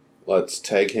 Let's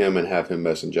tag him and have him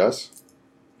message us,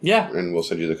 Yeah. and we'll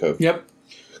send you the code. Yep.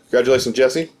 Congratulations,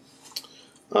 Jesse.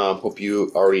 Hope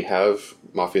you already have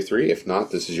Mafia 3. If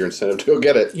not, this is your incentive to go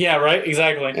get it. Yeah, right?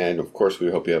 Exactly. And, of course,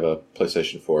 we hope you have a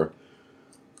PlayStation 4.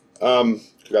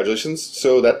 Congratulations.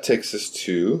 So that takes us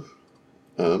to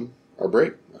our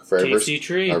break. Tasty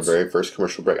treats. Our very first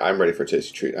commercial break. I'm ready for a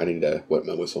tasty treat. I need to wet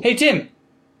my whistle. Hey, Tim.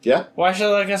 Yeah? Why should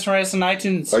I like us write us on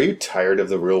iTunes? Are you tired of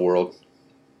the real world?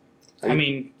 I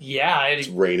mean, yeah. It's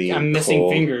rainy I'm and missing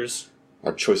cold. fingers.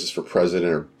 Our choices for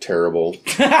president are terrible.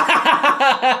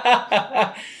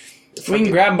 We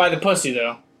can grab him by the pussy,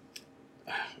 though.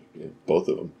 Yeah, both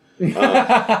of them.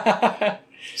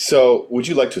 So, would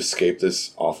you like to escape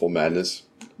this awful madness?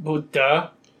 Well, duh.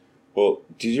 Well,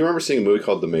 did you remember seeing a movie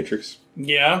called The Matrix?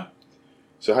 Yeah.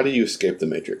 So, how do you escape The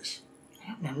Matrix? I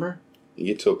don't remember. You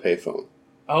get to a payphone.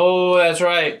 Oh, that's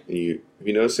right. And have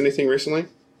you noticed anything recently?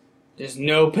 There's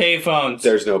no payphones.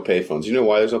 There's no payphones. You know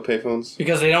why there's no payphones?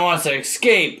 Because they don't want us to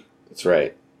escape. That's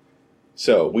right.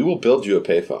 So, we will build you a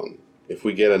payphone if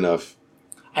we get enough.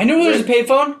 I know there's a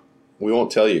payphone. We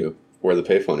won't tell you where the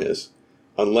payphone is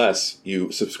unless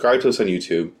you subscribe to us on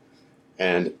YouTube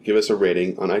and give us a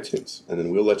rating on iTunes. And then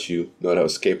we'll let you know how to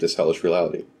escape this hellish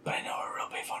reality. But I know where a real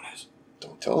payphone is.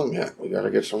 Don't tell them yet. We got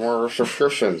to get some more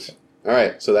subscriptions. All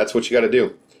right, so that's what you got to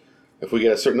do. If we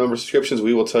get a certain number of subscriptions,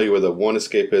 we will tell you where the one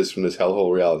escape is from this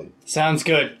hellhole reality. Sounds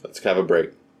good. Let's have a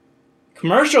break.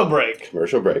 Commercial break.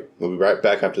 Commercial break. We'll be right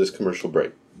back after this commercial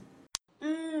break.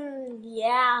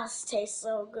 Yeah, this tastes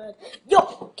so good.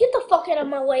 Yo, get the fuck out of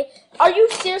my way. Are you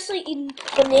seriously eating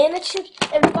banana chips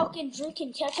and fucking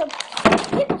drinking ketchup?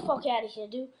 Get the fuck out of here,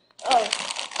 dude.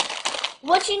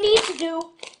 What you need to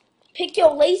do, pick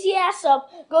your lazy ass up,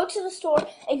 go to the store,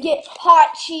 and get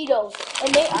hot Cheetos.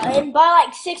 And buy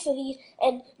like 6 of these,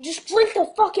 and just drink the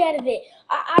fuck out of it.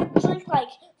 I drink like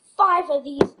 5 of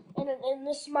these, and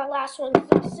this is my last one.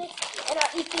 6, and I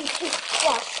eat these 2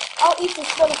 plus. I'll eat this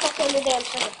motherfucker in the damn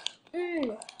second.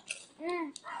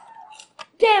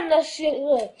 Damn, that shit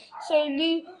good. So you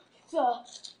need to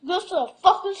go to the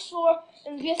fucking store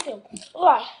and get them.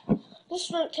 Alright, this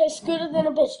drink tastes gooder than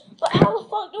a bitch. But how the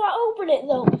fuck do I open it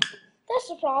though? That's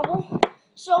the problem.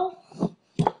 So,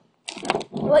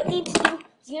 what you need to do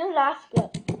is get a knife and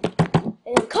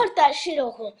then cut that shit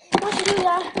open. Once you do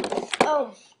that,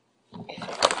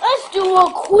 let's do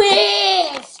a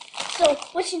quiz. So,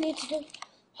 what you need to do,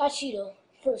 hot Cheeto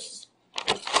first.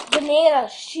 Banana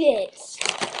shits.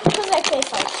 Because I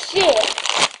taste like shit.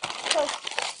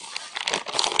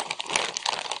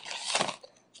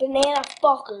 Banana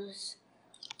fuckers.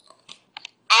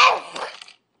 Ow!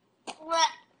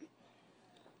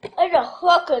 Like a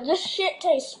fucker, this shit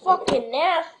tastes fucking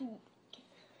nasty.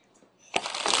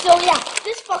 So yeah,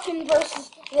 this fucking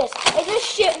versus this. And this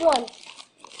shit won.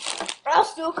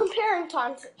 Let's do a comparing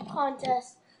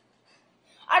contest.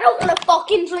 I don't want to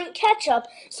fucking drink ketchup,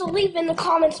 so leave in the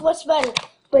comments what's better.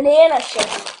 Banana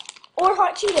chips or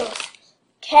hot Cheetos.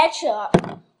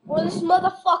 Ketchup. Or this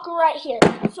motherfucker right here.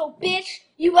 So bitch,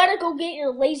 you better go get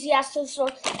your lazy ass to the store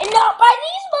and not buy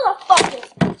these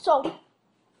motherfuckers. So,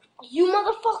 you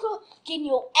motherfucker, getting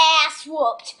your ass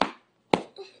whooped.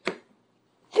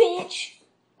 Bitch,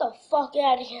 the fuck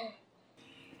out of here.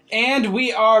 And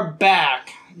we are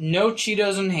back. No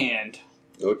Cheetos in hand.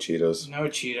 No Cheetos. No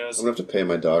Cheetos. I'm going to have to pay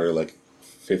my daughter like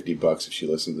 $50 if she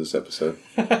listens to this episode.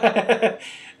 We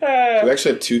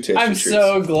actually have 2 tasty I'm treats.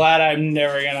 so glad I'm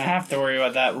never going to have to worry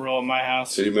about that rule in my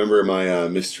house. So do you remember my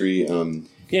mystery...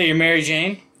 Yeah, you're Mary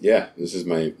Jane? Yeah, this is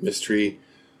my mystery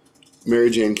Mary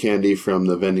Jane candy from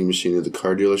the vending machine at the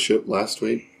car dealership last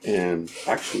week. And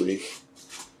actually,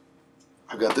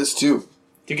 I've got this too.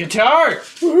 The guitar!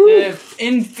 The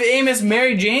infamous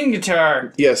Mary Jane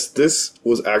guitar. Yes, this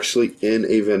was actually in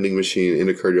a vending machine in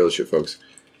a car dealership, folks.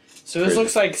 So this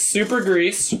looks like super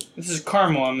grease. This is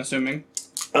caramel, I'm assuming.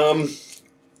 Yeah,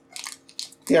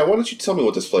 why don't you tell me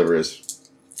what this flavor is?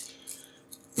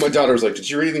 My daughter was like, did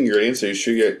you read the ingredients? Are you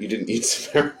sure you didn't eat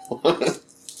some marijuana?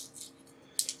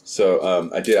 So,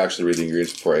 I did actually read the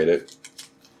ingredients before I ate it.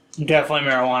 Definitely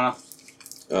marijuana.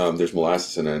 There's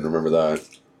molasses in it, and remember that.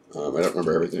 I don't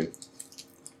remember everything.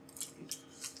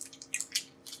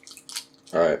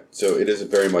 Alright, so it is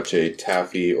very much a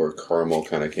taffy or caramel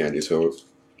kind of candy, so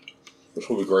this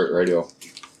will be great radio.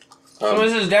 So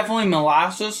this is definitely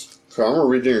molasses? So I'm going to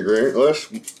read the ingredient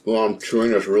list while I'm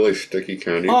chewing this really sticky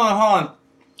candy. Hold on.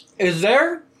 Is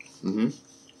there...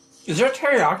 Is there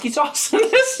teriyaki sauce in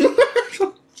this?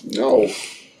 No.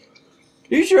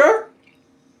 You sure?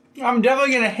 I'm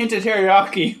definitely going to hint at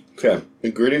teriyaki. Okay,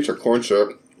 ingredients are corn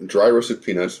syrup, dry roasted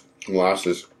peanuts,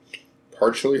 molasses,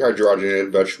 partially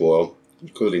hydrogenated vegetable oil,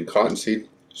 including cottonseed,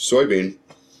 soybean,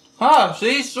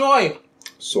 See? Soy.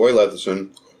 soy lecithin,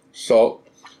 salt,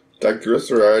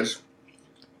 diglycerides,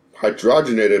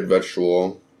 hydrogenated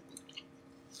vegetable.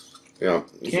 Yeah.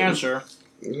 Cancer.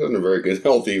 This isn't a very good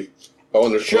healthy. Oh,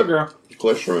 and there's Sugar.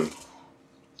 Glycerin.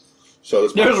 So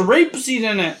this There's rapeseed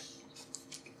in it.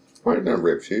 Why didn't have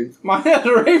rapeseed? Mine has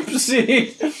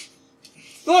rapeseed.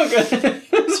 Look,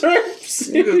 it's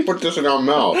rapeseed. You just put this in our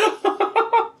mouth.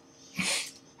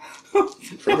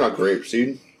 Sure, not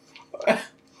grapeseed.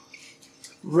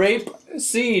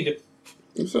 Rapeseed.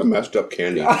 This is a messed up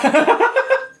candy.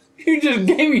 You just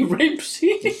gave me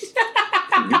rapeseed.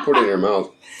 You put it in your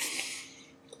mouth.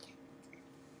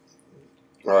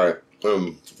 Alright,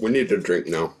 we need to drink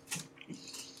now.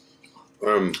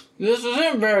 This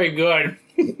isn't very good.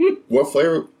 What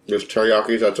flavor? There's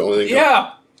teriyaki, that's the only thing.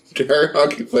 Yeah.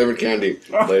 Teriyaki flavored candy,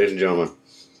 ladies and gentlemen.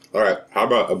 Alright, how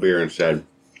about a beer instead?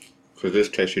 Because this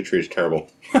tasty treat is terrible.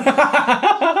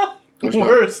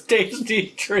 Worst tasty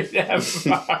treat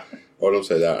ever. Oh, don't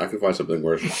say that. I can find something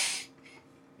worse.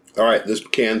 Alright, this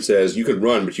can says, you can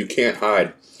run, but you can't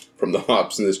hide from the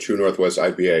hops in this True Northwest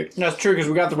IPA. That's true, because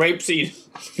we got the rapeseed.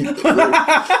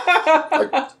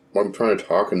 I'm trying to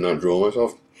talk and not drool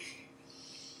myself.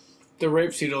 The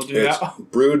rapeseed will do It's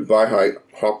that. brewed by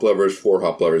hop lovers for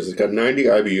hop lovers. It's got 90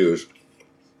 IBUs,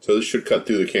 so this should cut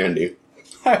through the candy.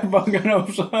 I fucking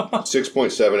hope so.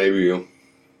 6.7 ABU.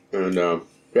 And,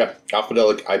 yeah,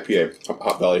 Alphadelic IPA.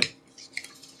 Hot belly.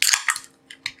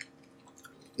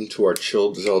 Into our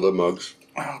chilled Zelda mugs.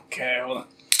 Okay, hold on.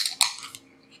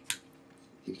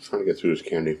 I'm trying to get through this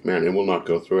candy. Man, it will not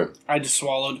go through it. I just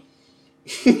swallowed.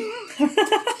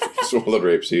 Swallowed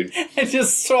rapeseed. I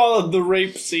just swallowed the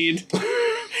rapeseed.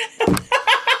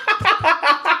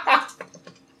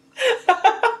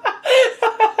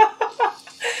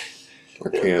 I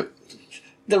can't.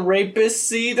 The rapist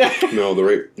seed? No, the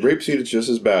rapeseed is just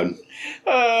as bad.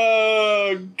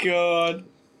 Oh, God.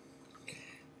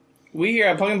 We here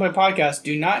at Plug and Play Podcast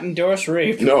do not endorse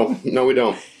rape. No, we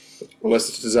don't. Unless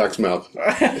it's to Zach's mouth.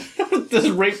 This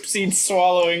rapeseed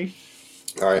swallowing.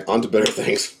 Alright, on to better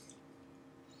things.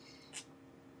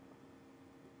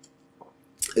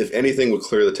 If anything would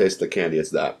clear the taste of the candy,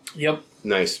 it's that. Yep.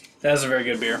 Nice. That's a very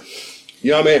good beer.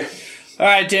 Yummy. All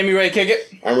right, Tim, you ready to kick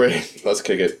it? I'm ready. Let's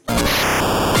kick it.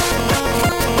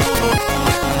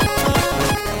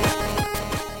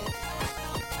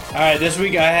 All right, this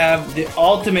week I have the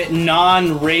ultimate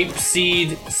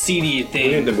non-rapeseed seedy We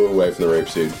thing. need to move away from the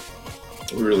rapeseed.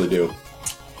 We really do.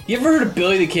 You ever heard of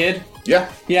Billy the Kid? Yeah.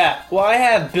 Yeah. Well, I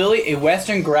have Billy, a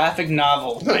Western graphic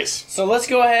novel. Nice. So let's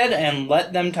go ahead and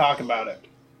let them talk about it.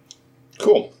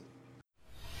 Cool.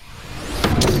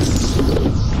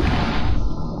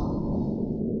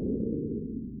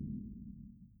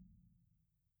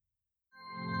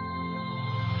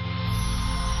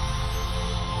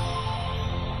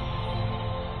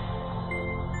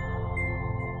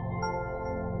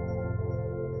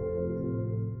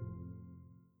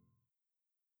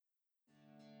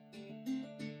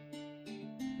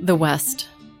 The West.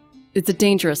 It's a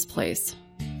dangerous place,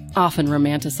 often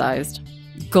romanticized.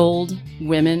 Gold,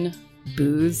 women,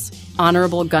 booze,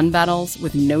 honorable gun battles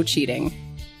with no cheating.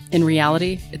 In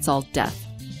reality, it's all death.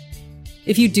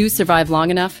 If you do survive long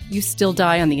enough, you still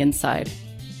die on the inside.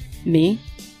 Me?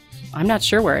 I'm not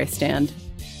sure where I stand.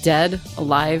 Dead,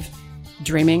 alive,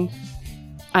 dreaming?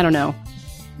 I don't know.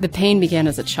 The pain began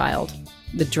as a child.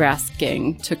 The Drask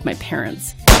gang took my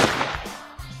parents.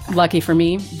 Lucky for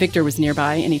me, Victor was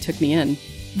nearby and he took me in.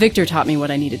 Victor taught me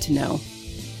what I needed to know.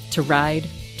 To ride,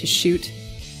 to shoot,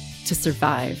 to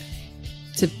survive,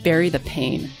 to bury the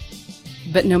pain.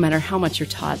 But no matter how much you're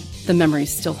taught, the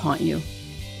memories still haunt you.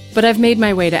 But I've made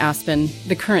my way to Aspen,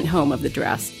 the current home of the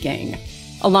Drask gang.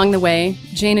 Along the way,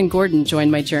 Jane and Gordon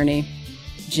joined my journey.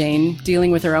 Jane,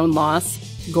 dealing with her own loss.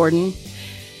 Gordon,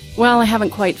 well, I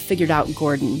haven't quite figured out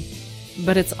Gordon.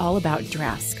 But it's all about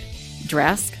Drask.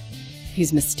 Drask?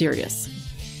 He's mysterious,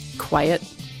 quiet,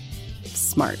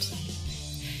 smart.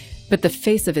 But the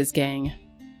face of his gang,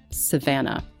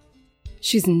 Savannah.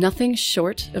 She's nothing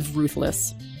short of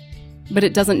ruthless. But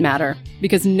it doesn't matter,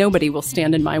 because nobody will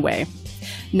stand in my way.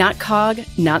 Not Cog,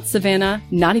 not Savannah,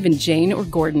 not even Jane or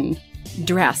Gordon.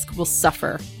 Drask will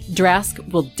suffer. Drask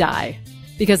will die.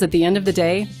 Because at the end of the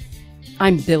day,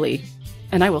 I'm Billy,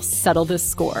 and I will settle this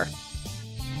score.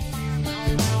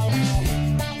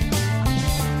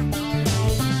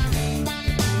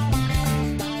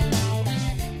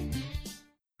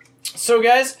 So,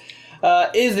 guys,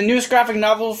 is the newest graphic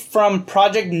novel from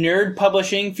Project Nerd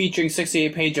Publishing, featuring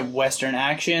 68 pages of Western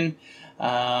action.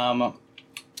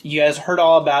 You guys heard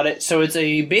all about it. So it's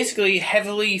a basically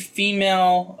heavily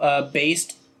female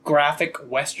based graphic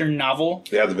Western novel.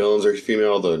 Yeah, the villains are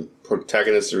female, the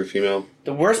protagonists are female.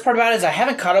 The worst part about it is I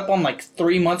haven't caught up on like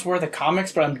 3 months worth of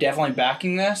comics, but I'm definitely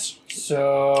backing this.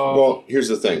 So... Well, here's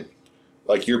the thing.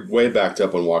 Like, you're way backed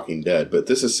up on Walking Dead, but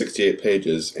this is 68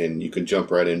 pages, and you can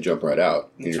jump right in, jump right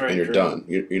out, and you're done.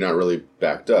 You're not really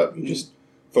backed up. You just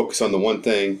focus on the one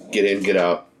thing, get in, get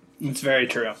out. It's very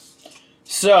true.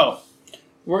 So,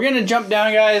 we're going to jump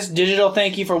down, guys. Digital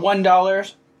thank you for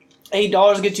 $1.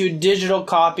 $8 gets you a digital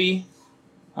copy.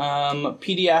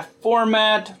 PDF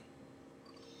format.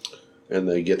 And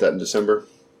they get that in December.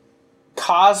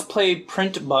 Cosplay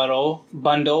print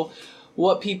bundle.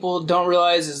 What people don't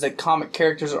realize is that comic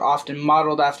characters are often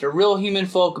modeled after real human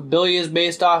folk. Billy is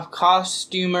based off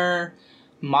costumer,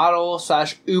 model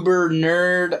 / uber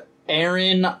nerd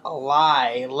Aaron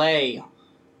Lay.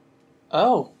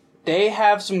 Oh, they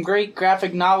have some great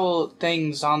graphic novel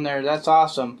things on there. That's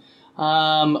awesome.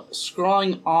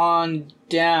 Scrolling on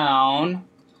down.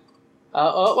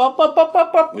 Up.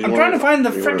 I'm trying to find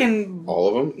the freaking... All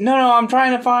of them? No, I'm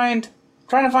trying to find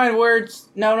words.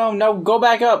 No, go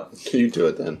back up. You do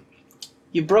it then.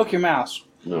 You broke your mouse.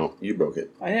 No, you broke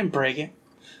it. I didn't break it.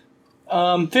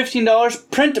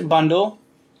 $15 print bundle.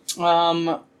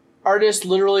 Artists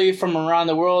literally from around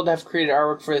the world have created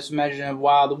artwork for this imaginative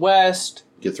Wild West.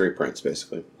 Get 3 prints,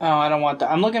 basically. Oh, I don't want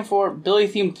that. I'm looking for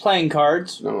Billy-themed playing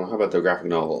cards. No, how about the graphic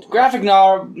novel? Graphic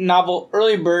novel,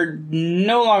 Early Bird,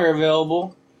 no longer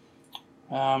available.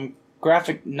 What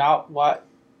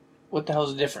the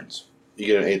hell's the difference? You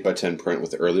get an 8x10 print with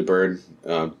the Early Bird.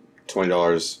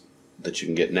 $20 that you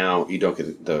can get now. You don't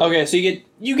get the... Okay, so you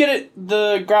get it,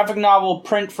 the graphic novel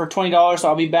print for $20, so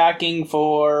I'll be backing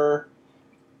for...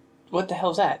 What the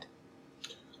hell's that?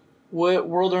 What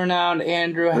world-renowned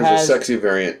Andrew has... There's a sexy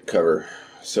variant cover.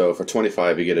 So for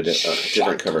 $25, you get a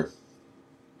different cover.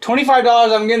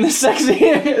 $25, I'm getting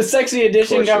the sexy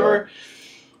edition cover.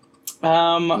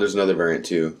 There's another variant,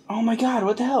 too. Oh my god,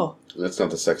 what the hell? That's not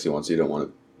the sexy one, so you don't want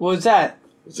it. What's that?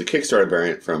 It's a Kickstarter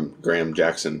variant from Graham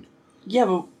Jackson.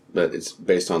 Yeah, but it's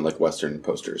based on, like, Western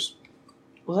posters.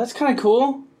 Well, that's kind of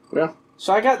cool. Yeah.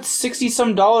 So I got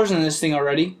 $60-some in this thing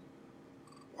already.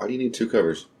 Why do you need 2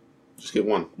 covers? Just get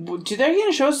one. Do they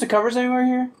going to show us the covers anywhere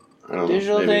here? I don't know.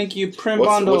 Digital Maybe. thank you, print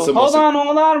bundle. Hold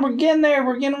on. We're getting there.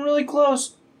 We're getting really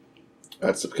close.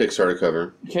 That's the Kickstarter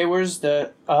cover. Okay, where's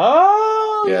the...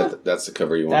 Oh! Yeah, that's the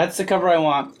cover you want. That's the cover I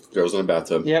want. Girls in a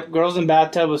bathtub. Yep, girls in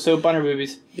bathtub with soap on her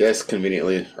boobies. Yes,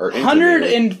 conveniently. Or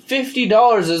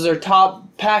 $150 is their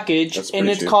top package, and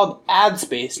it's cheap. called Ad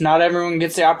Space. Not everyone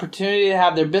gets the opportunity to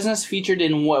have their business featured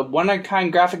in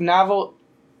one-of-a-kind graphic novel.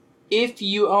 If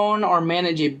you own or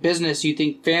manage a business you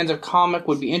think fans of comic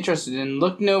would be interested in,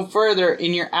 look no further.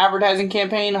 In your advertising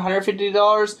campaign,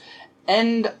 $150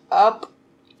 end up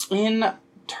in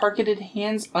targeted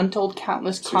hands, untold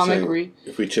countless comic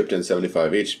if we chipped in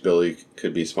 $75 each, Billy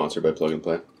could be sponsored by Plug and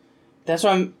Play. That's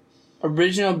why I'm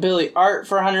original Billy art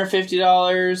for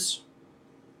 $150.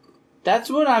 That's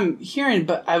what I'm hearing,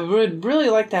 but I would really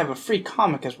like to have a free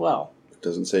comic as well. It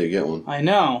doesn't say you get one. I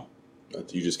know.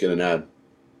 You just get an ad.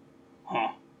 Huh.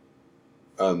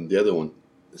 The other one,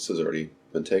 this has already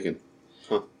been taken.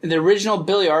 Huh. The original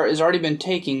Billy art has already been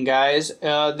taken, guys.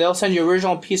 They'll send you an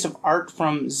original piece of art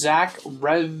from Zach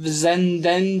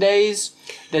Rezendes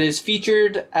that is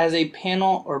featured as a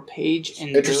panel or page in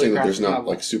Interesting that there's not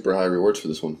novel. like super high rewards for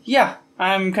this one. Yeah,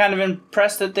 I'm kind of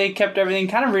impressed that they kept everything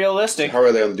kind of realistic. How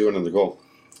are they doing on the goal?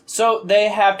 So they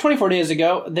have 24 days to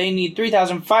go. They need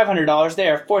 $3,500. They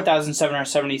are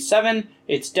 $4,777.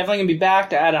 It's definitely going to be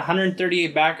backed at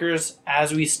 138 backers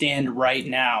as we stand right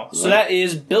now. Right. So that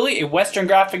is Billy, a Western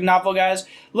graphic novel, guys.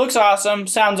 Looks awesome.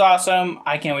 Sounds awesome.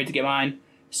 I can't wait to get mine.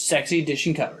 Sexy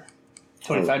edition cover.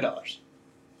 $25.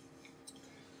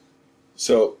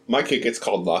 So my kick, it's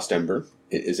called Lost Ember.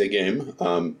 It is a game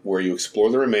where you explore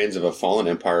the remains of a fallen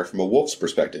empire from a wolf's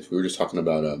perspective. We were just talking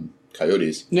about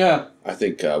coyotes. Yeah. I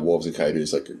think wolves and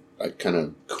coyotes are kind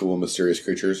of cool, mysterious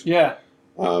creatures. Yeah.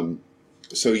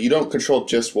 So you don't control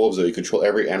just wolves, though. You control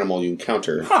every animal you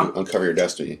encounter to uncover your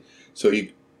destiny. So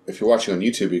if you're watching on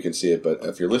YouTube, you can see it, but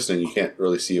if you're listening, you can't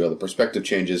really see how the perspective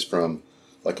changes from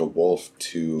like a wolf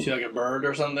to like a bird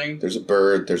or something. There's a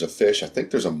bird, there's a fish, I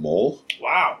think there's a mole.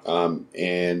 Wow.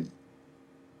 And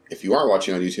if you aren't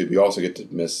watching on YouTube, you also get to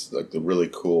miss like the really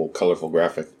cool, colorful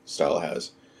graphic style it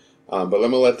has. But let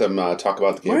me let them talk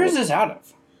about the game. Where is this out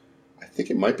of? I think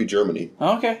it might be Germany.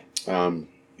 Okay.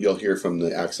 You'll hear from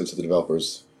the accents of the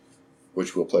developers,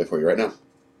 which we'll play for you right now.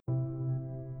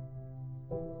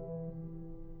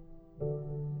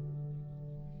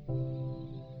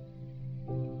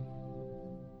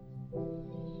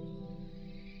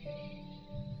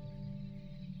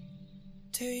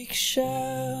 Do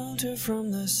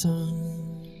the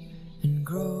sun and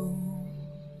grow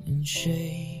in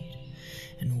shade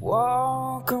and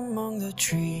walk among the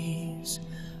trees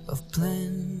of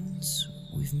plans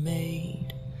we've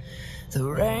made. The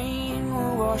rain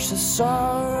will wash the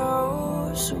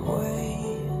sorrows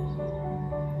away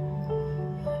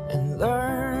and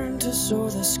learn to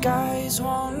soar the skies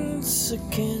once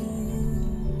again.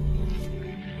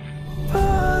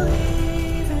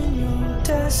 Believe in your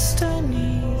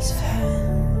destiny's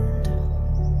hand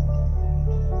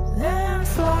and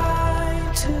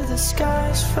fly to the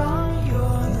skies from your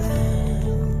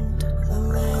land, the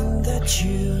land that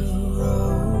you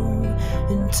roam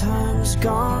in times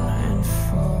gone and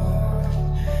far,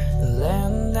 the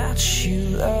land that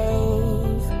you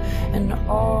love and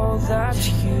all that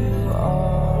you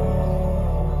are.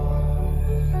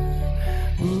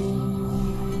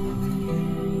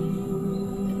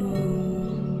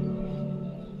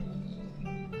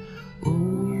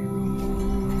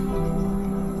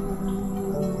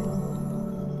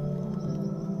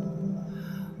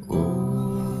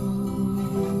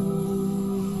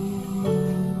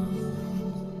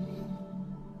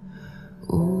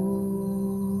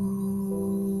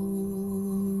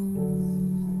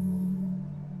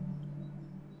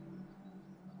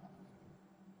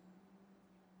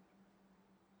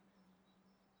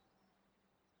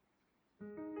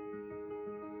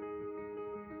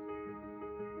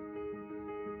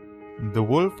 The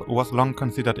wolf was long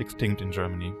considered extinct in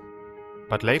Germany,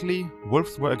 but lately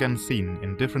wolves were again seen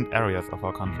in different areas of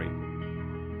our country.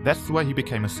 That's why he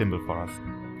became a symbol for us,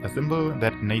 a symbol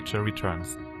that nature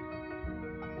returns.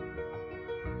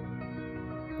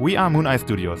 We are Moon Eye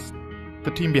Studios,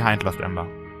 the team behind Lost Ember.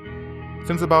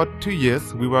 Since about 2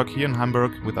 years we work here in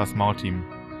Hamburg with our small team.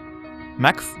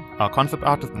 Max, our concept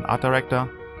artist and art director,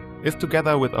 is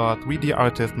together with our 3D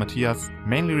artist Matthias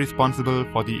mainly responsible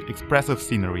for the expressive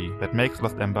scenery that makes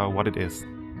Lost Ember what it is.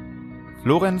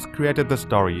 Florenz created the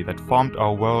story that formed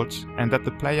our world and that the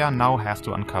player now has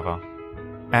to uncover.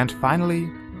 And finally,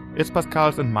 it's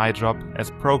Pascal's and my job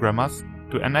as programmers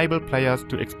to enable players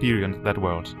to experience that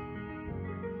world.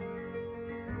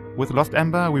 With Lost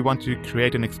Ember we want to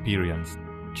create an experience,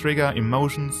 trigger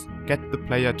emotions, get the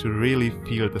player to really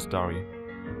feel the story.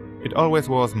 It always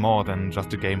was more than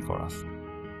just a game for us.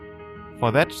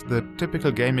 For that, the typical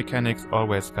game mechanics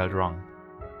always felt wrong.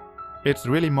 It's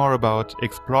really more about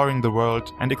exploring the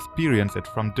world and experience it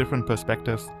from different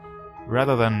perspectives,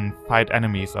 rather than fight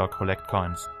enemies or collect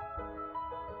coins.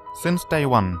 Since day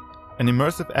one, an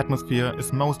immersive atmosphere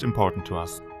is most important to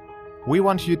us. We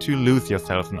want you to lose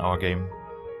yourselves in our game.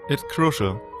 It's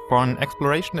crucial for an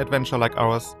exploration adventure like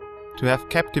ours to have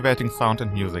captivating sound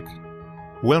and music.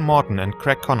 Will Morton and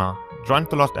Craig Connor joined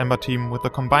the Lost Ember team with a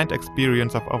combined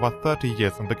experience of over 30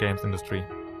 years in the games industry.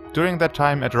 During their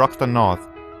time at Rockstar North,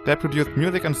 they produced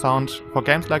music and sound for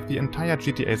games like the entire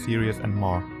GTA series and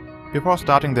more, before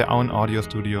starting their own audio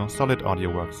studio, Solid Audio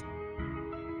Works.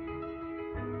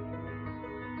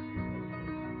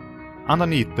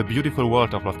 Underneath the beautiful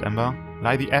world of Lost Ember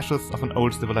lie the ashes of an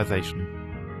old civilization.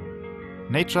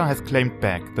 Nature has claimed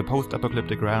back the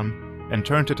post-apocalyptic realm and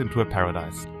turned it into a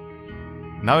paradise.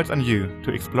 Now it's on you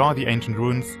to explore the ancient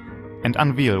ruins and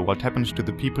unveil what happened to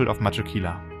the people of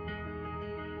Machukila.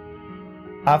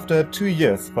 After 2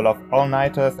 years full of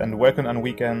all-nighters and working on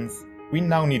weekends, we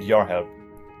now need your help.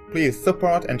 Please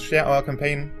support and share our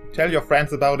campaign, tell your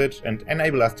friends about it, and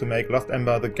enable us to make Lost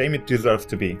Ember the game it deserves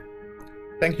to be.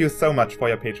 Thank you so much for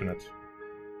your patronage.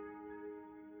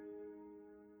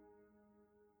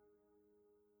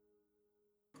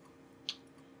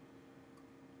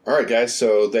 Alright guys,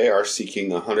 so they are seeking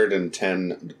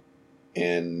 $110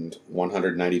 and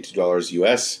 $192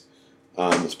 US.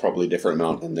 It's probably a different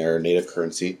amount in their native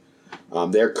currency.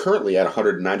 They're currently at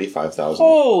 $195,000.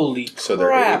 Holy crap! So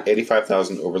they're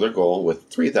 $85,000 over their goal with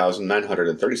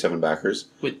 3,937 backers.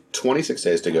 With 26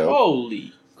 days to go.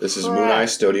 Holy This is crap. Moon Eye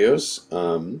Studios.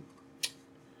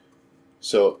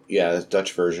 So yeah, the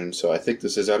Dutch version. So I think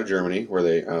this is out of Germany where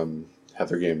they have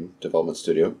their game development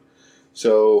studio.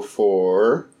 So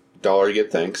for $1 you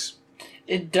get thanks.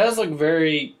 It does look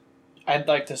very, I'd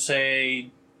like to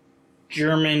say,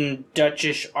 German,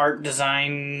 Dutchish art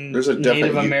design. There's a Native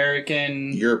definite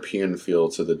American. European feel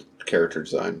to the character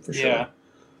design for sure.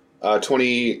 Yeah.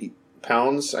 20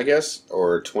 pounds, I guess,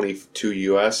 or 22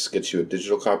 US gets you a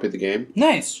digital copy of the game.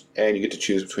 Nice. And you get to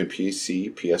choose between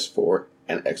PC, PS4,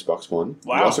 and Xbox One.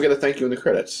 Wow. You also get a thank you in the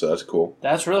credits, so that's cool.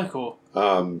 That's really cool.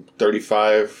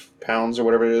 35 pounds or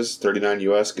whatever it is, 39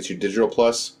 US, gets you digital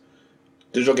plus,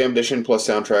 digital game edition plus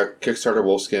soundtrack, Kickstarter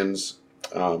wolf skins,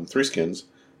 3 skins,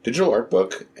 digital art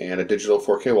book, and a digital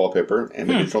 4K wallpaper, and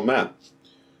a digital map.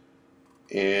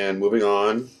 And moving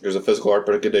on, there's a physical art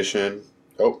book edition.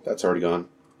 Oh, that's already gone.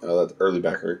 That's early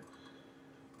backer.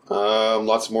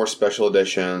 Lots more special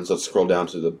editions. Let's scroll down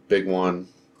to the big one.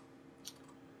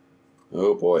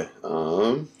 Oh boy.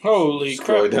 Holy scrolling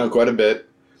crap. down quite a bit.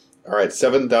 All right,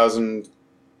 7,000.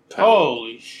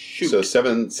 Holy shoot. So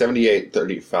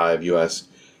 78.35 US.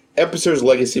 Emperor's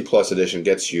Legacy Plus edition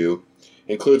gets you,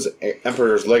 includes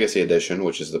Emperor's Legacy edition,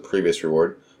 which is the previous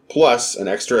reward, plus an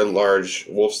extra large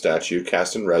wolf statue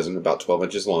cast in resin, about 12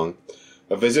 inches long,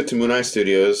 a visit to Moon Eye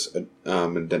Studios,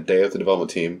 and the day of the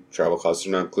development team. Travel costs are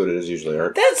not included as usually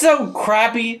are. That's so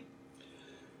crappy.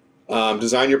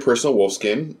 Design your personal wolf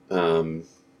skin. The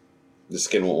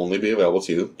skin will only be available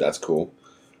to you. That's cool.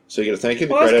 So you get a thank you in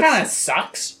the Well, credits. that kind of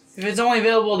sucks. If it's only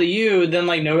available to you, then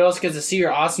like nobody else gets to see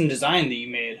your awesome design that you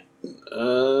made.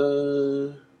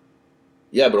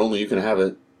 Yeah, but only you can have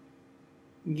it.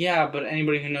 Yeah, but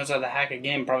anybody who knows how to hack a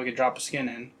game probably could drop a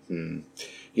skin in.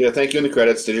 You get a thank you in the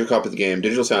credits, digital copy of the game,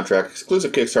 digital soundtrack,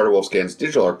 exclusive Kickstarter wolf skins,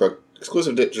 digital art book,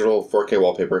 exclusive digital 4K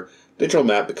wallpaper, digital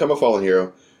map, become a fallen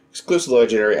hero, exclusive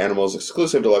legendary animals,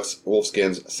 exclusive deluxe wolf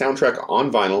skins, soundtrack on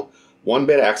vinyl, 1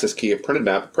 beta access key, a printed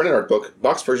map, printed art book,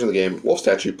 box version of the game, wolf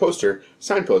statue, poster,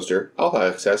 signed poster, alpha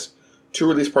access, 2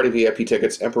 release party VIP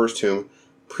tickets, Emperor's Tomb,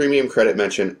 premium credit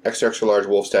mention, extra large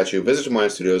wolf statue, visit to Moon Eye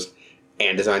Studios,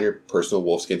 and design your personal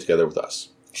wolf skin together with us.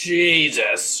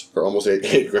 Jesus. For almost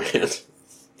eight grand.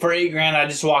 For $8,000, I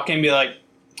just walk in and be like,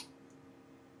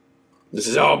 This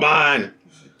is all mine!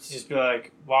 just be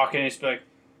like, walk in and just be like,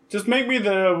 just make me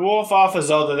the wolf off of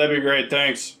Zelda, that'd be great,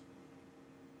 thanks.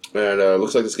 And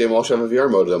looks like this game will also have a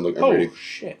VR mode I'm reading. Oh,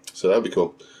 shit. So that would be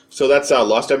cool. So that's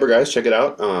Lost Ember, guys. Check it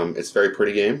out. It's a very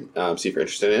pretty game. See if you're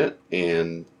interested in it,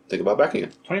 and think about backing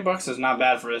it. $20 is not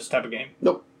bad for this type of game.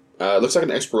 Nope. It looks like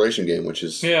an exploration game, which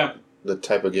is the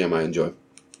type of game I enjoy.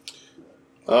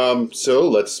 So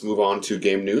let's move on to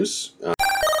game news.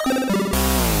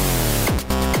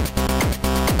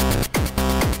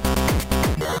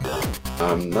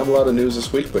 Not a lot of news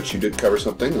this week, but you did cover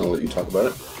something. I'll let you talk about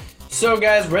it. So,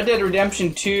 guys, Red Dead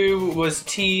Redemption 2 was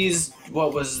teased,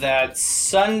 what was that,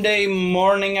 Sunday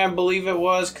morning, I believe it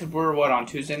was, because we're, on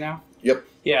Tuesday now? Yep.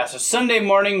 Yeah, so Sunday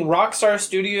morning, Rockstar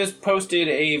Studios posted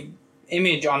a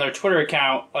image on their Twitter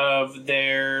account of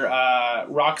their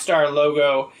Rockstar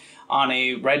logo on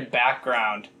a red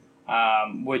background,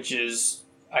 which is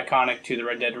iconic to the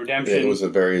Red Dead Redemption. It was a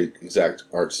very exact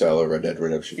art style of Red Dead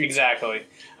Redemption. Exactly.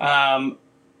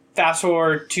 Fast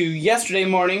forward to yesterday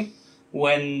morning,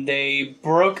 when they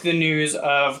broke the news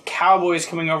of cowboys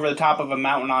coming over the top of a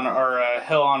mountain or a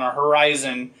hill on a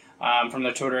horizon from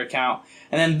their Twitter account.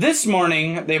 And then this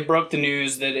morning, they broke the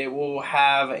news that it will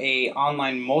have a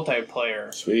online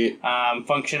multiplayer Sweet.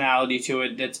 Functionality to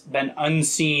it that's been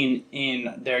unseen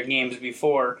in their games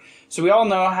before. So we all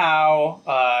know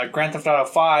how Grand Theft Auto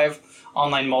 5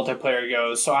 online multiplayer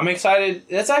goes. So I'm excited.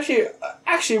 That's actually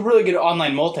a really good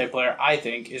online multiplayer, I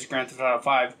think, is Grand Theft Auto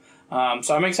 5.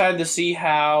 So I'm excited to see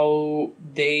how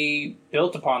they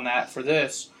built upon that for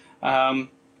this.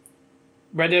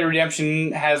 Red Dead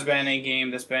Redemption has been a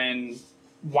game that's been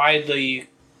widely...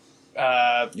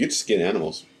 You get to skin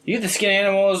animals. You get to skin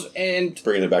animals, and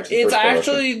Bringing it back to the it's first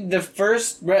actually the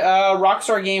first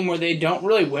Rockstar game where they don't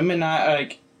really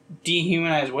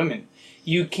dehumanize women.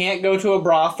 You can't go to a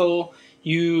brothel.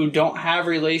 You don't have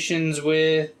relations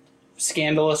with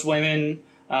scandalous women.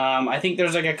 I think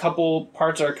there's like a couple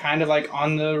parts that are kind of like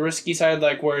on the risky side,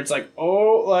 like where it's like,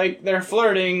 oh, like they're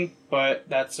flirting, but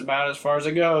that's about as far as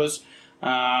it goes.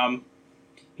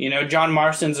 John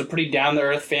Marston's a pretty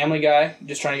down-to-earth family guy,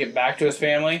 just trying to get back to his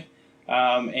family.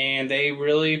 And they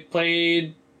really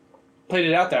played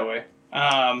it out that way.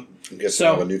 I guess we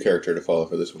have a new character to follow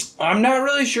for this one. I'm not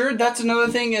really sure. That's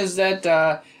another thing is that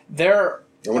they're...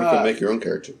 I wonder if they'll make your own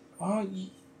character. Well,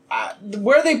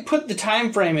 where they put the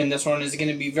time frame in this one is going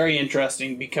to be very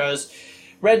interesting because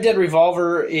Red Dead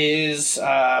Revolver is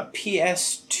a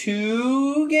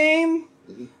PS2 game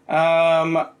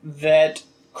that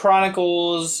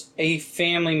chronicles a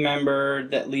family member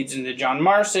that leads into John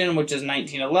Marston, which is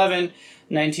 1911.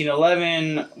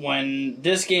 1911, when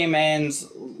this game ends,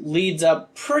 leads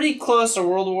up pretty close to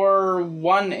World War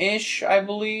I-ish, I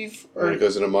believe. Or it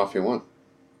goes into Mafia 1.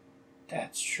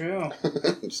 That's true.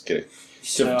 I'm just kidding.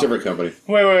 Different company.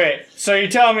 Wait. So you're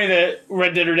telling me that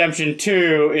Red Dead Redemption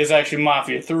 2 is actually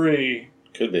Mafia 3?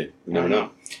 Could be. You never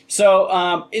know.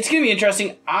 So it's going to be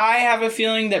interesting. I have a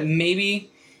feeling that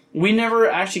maybe we never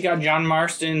actually got John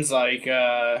Marston's,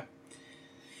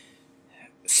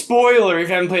 spoiler if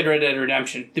you haven't played Red Dead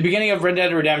Redemption. The beginning of Red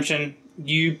Dead Redemption,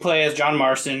 you play as John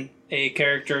Marston, a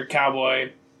character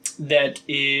cowboy that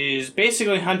is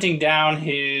basically hunting down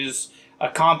his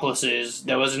accomplices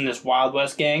that was in this Wild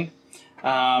West gang,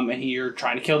 and you're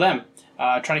trying to kill them.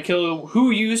 Trying to kill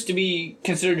who used to be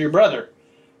considered your brother.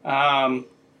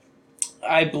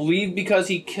 I believe because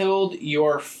he killed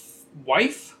your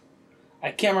wife. I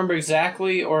can't remember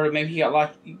exactly, or maybe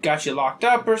he got you locked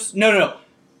up, or no.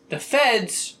 The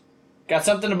feds got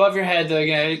something above your head that they're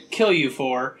gonna kill you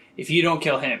for if you don't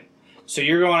kill him. So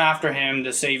you're going after him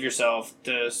to save yourself,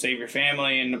 to save your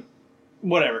family, and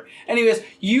whatever. Anyways,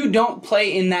 you don't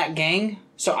play in that gang,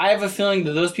 so I have a feeling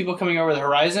that those people coming over the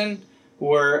horizon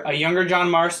were a younger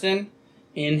John Marston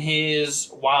in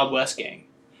his Wild West gang.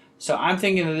 So I'm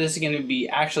thinking that this is going to be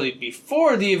actually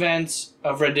before the events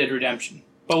of Red Dead Redemption.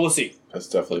 But we'll see. That's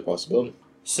definitely a possibility.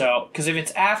 So, because if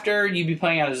it's after, you'd be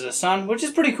playing out as a son, which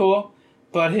is pretty cool.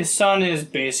 But his son is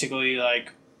basically,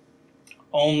 like,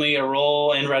 only a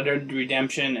role in Red Dead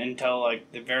Redemption until,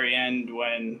 like, the very end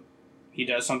when he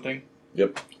does something.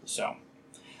 Yep. So,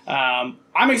 I'm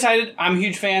excited. I'm a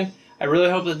huge fan. I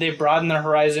really hope that they broaden their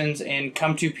horizons and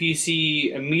come to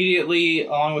PC immediately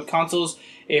along with consoles.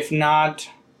 If not...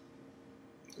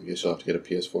 I guess you'll have to get a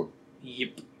PS4.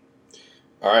 Yep.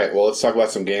 Alright, well, let's talk about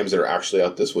some games that are actually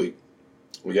out this week.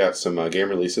 We got some game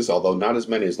releases, although not as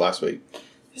many as last week.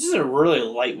 This is a really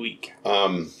light week.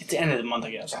 It's the end of the month, I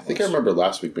guess. I think I remember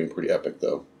last week being pretty epic,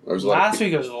 though. Last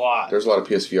week it was a lot. There's a lot of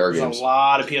PSVR games. There's a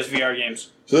lot of PSVR games.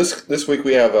 So this week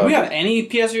we have... we have any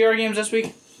PSVR games this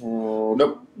week?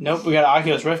 Nope. Nope, we got an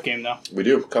Oculus Rift game, though. We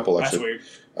do, a couple, actually.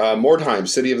 That's weird. Mordheim,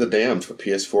 City of the Damned for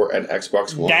PS4 and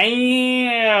Xbox One.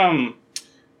 Damn!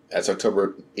 That's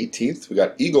October 18th. We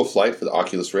got Eagle Flight for the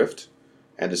Oculus Rift.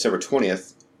 And December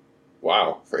 20th,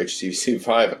 wow, for HTC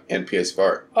 5 and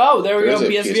PSVR. Oh, there we go,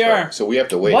 PSVR. So we have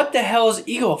to wait. What the hell is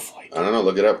Eagle Flight? I don't know,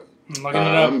 look it up. I'm looking it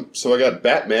up. So I got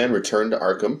Batman Return to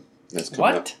Arkham. That's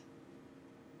coming up. What?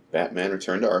 Batman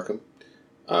Return to Arkham.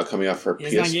 Coming out for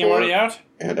Isn't that game already PS4 out?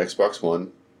 and Xbox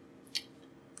One.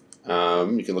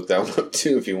 You can look that one up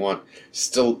too if you want.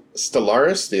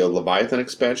 Stellaris, the Leviathan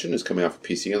expansion, is coming out for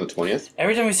PC on the 20th.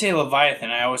 Every time we say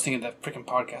Leviathan, I always think of that freaking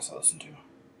podcast I listen to.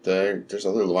 There's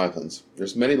other Leviathans.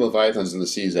 There's many Leviathans in the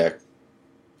sea, Zach.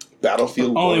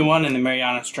 Battlefield 1. Only one in the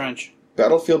Marianas Trench.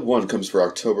 Battlefield 1 comes for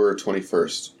October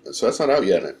 21st. So that's not out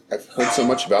yet. I've heard so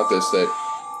much about this that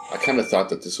I kind of thought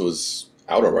that this was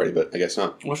out already, but I guess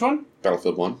not. Which one?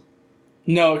 Battlefield 1.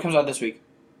 No, it comes out this week.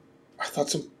 I thought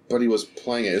somebody was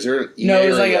playing it. Is there an EA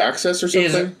early access or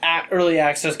something? Early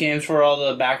access games for all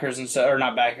the backers and stuff, or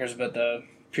not backers, but the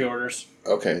pre-orders.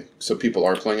 Okay, so people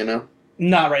are playing it now?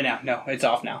 Not right now. No, it's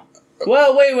off now.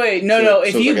 Well, wait. No.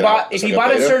 If you bought a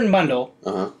certain bundle,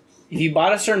 if you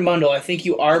bought a certain bundle, I think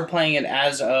you are playing it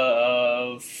as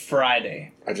of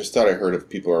Friday. I just thought I heard of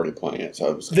people already playing it, so I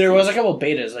was confused. There was a couple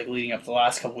betas like leading up to the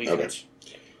last couple weekends.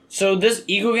 Okay. So this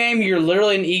Eagle game, you're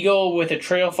literally an eagle with a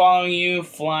trail following you,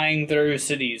 flying through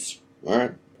cities. All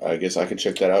right, I guess I can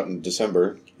check that out in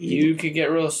December. You could get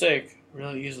real sick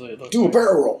really easily. Do a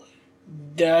barrel roll.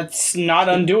 That's not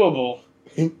undoable.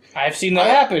 I've seen that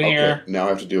happen here. Now I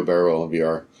have to do a barrel roll in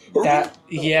VR.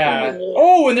 Yeah.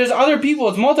 Oh, and there's other people.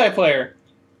 It's multiplayer.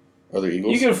 Other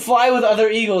eagles? You can fly with other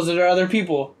eagles that are other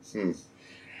people.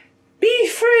 Be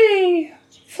free!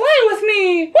 Fly with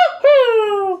me!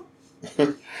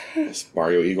 Woohoo! This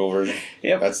Mario Eagle version?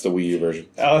 Yep. That's the Wii U version.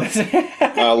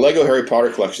 Oh, Lego Harry Potter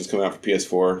Collection is coming out for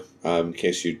PS4. In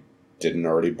case you didn't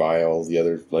already buy all the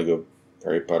other Lego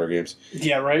Harry Potter games.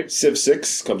 Yeah, right. Civ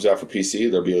 6 comes out for PC.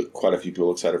 There'll be quite a few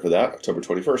people excited for that. October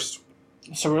 21st.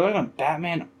 So we're looking at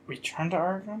Batman Return to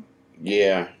Arkham?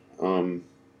 Yeah. I don't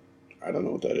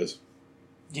know what that is.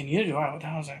 Yeah, neither do I. What the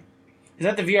hell is that? Is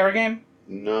that the VR game?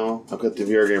 No. I've got the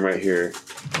VR game right here.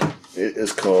 It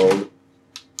is called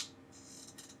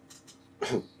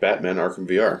Batman Arkham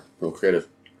VR. Real creative.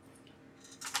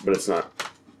 But it's not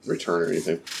Return or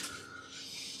anything.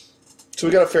 So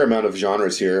we got a fair amount of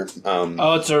genres here. It's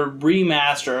a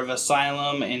remaster of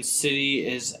Asylum and City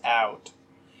is out.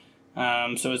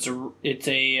 So it's a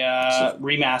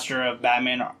remaster of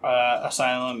Batman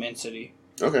Asylum and City.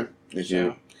 Okay. If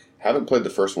you haven't played the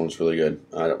first one, it's really good.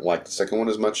 I don't like the second one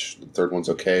as much. The third one's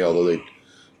okay, although they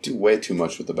do way too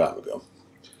much with the Batmobile.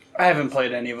 I haven't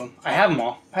played any of them. I have them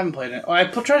all. I haven't played it. I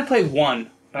tried to play one.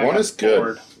 One is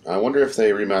good. I wonder if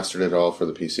they remastered it all for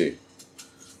the PC.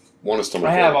 One is still my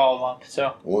favorite. I have all of them,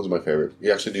 so. One's my favorite.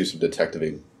 You actually do some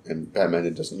detectiving, and Batman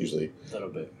it doesn't usually. A little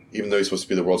bit. Even though he's supposed to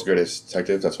be the world's greatest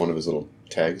detective, that's one of his little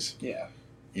tags. Yeah.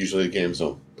 Usually the games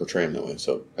don't portray him that way,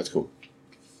 so that's cool.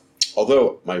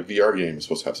 Although, my VR game is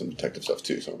supposed to have some detective stuff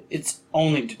too, so. It's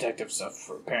only detective stuff,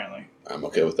 apparently. I'm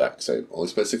okay with that, because I only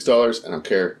spent $6, and I don't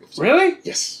care. Really?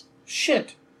 Yes.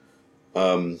 Shit.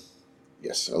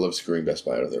 Yes, I love screwing Best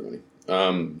Buy out of their money.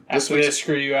 This After they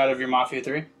screw you out of your Mafia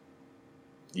 3?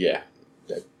 Yeah.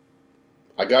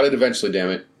 I got it eventually, damn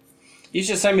it. You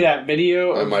should send me that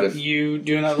video I might of have. you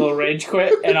doing that little rage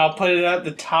quit, and I'll put it at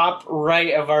the top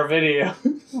right of our video.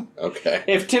 Okay.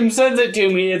 If Tim sends it to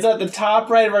me, it's at the top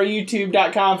right of our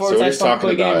youtube.com So what he's talking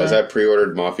about gamer. is I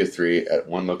pre-ordered Mafia 3 at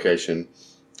one location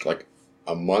like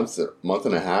a month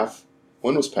and a half.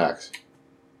 When was PAX?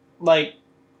 Like,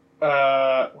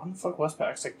 when the fuck was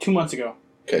PAX? Like 2 months ago.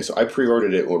 Okay, so I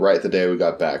pre-ordered it right the day we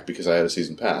got back because I had a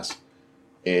season pass.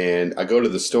 And I go to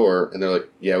the store, and they're like,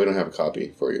 yeah, we don't have a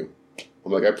copy for you.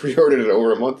 I'm like, I pre-ordered it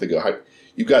over a month ago.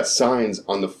 You got signs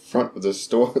on the front of the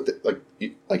store, like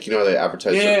you know how they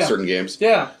advertise certain games?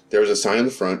 Yeah. There was a sign in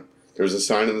the front, there was a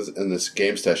sign in this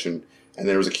game session, and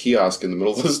there was a kiosk in the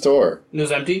middle of the store. It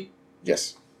was empty?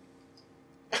 Yes.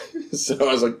 So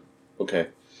I was like, okay.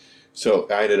 So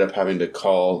I ended up having to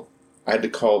call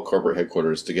corporate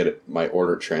headquarters to get my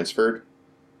order transferred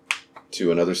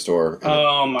to another store. And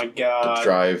Oh my god. to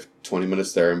drive 20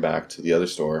 minutes there and back to the other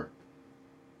store.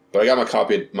 But I got my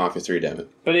copy of Mafia 3, damn it.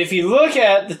 But if you look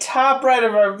at the top right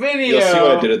of our video... You'll see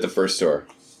what I did at the first store.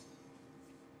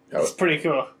 It's pretty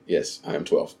cool. Yes, I am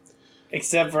 12.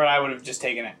 Except for I would have just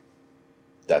taken it.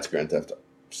 That's Grand Theft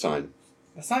sign.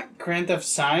 That's not Grand Theft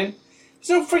sign. There's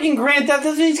no freaking Grand Theft.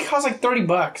 Those things cost like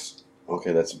 $30.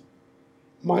 Okay, that's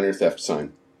minor theft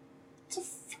sign. It's a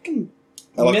fucking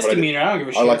I like misdemeanor. I don't give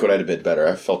a shit. I like what I did a bit better.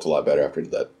 I felt a lot better after I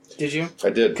did that. Did you? I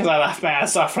did. Because I laughed my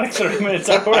ass off for like 30 minutes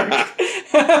at work.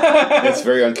 It's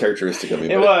very uncharacteristic of me.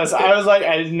 It was. I was like,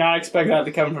 I did not expect that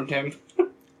to come from Tim. All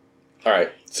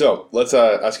right, so let's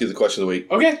ask you the question of the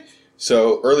week. Okay.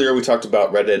 So earlier we talked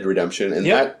about Red Dead Redemption, and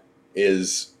Yep. that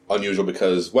is unusual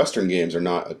because Western games are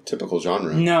not a typical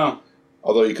genre. No,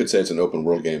 Although you could say it's an open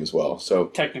world game as well. So,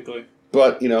 technically.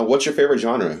 but what's your favorite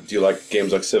genre? Do you like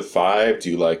games like Civ 5? Do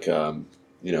you like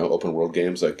open world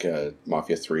games like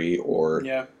Mafia 3 or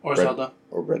Yeah, or Red- Zelda.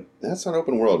 or Red? That's not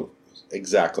open world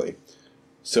exactly.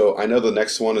 So I know the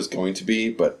next one is going to be,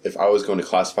 but if I was going to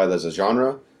classify that as a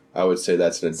genre, I would say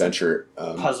that's an adventure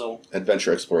Puzzle.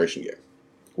 adventure exploration game,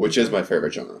 which is my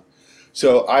favorite genre.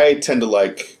 So I tend to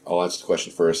like. I'll answer the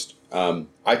question first.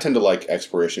 I tend to like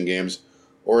exploration games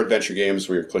or adventure games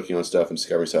where you're clicking on stuff and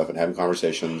discovering stuff and having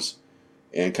conversations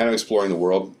and kind of exploring the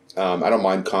world. I don't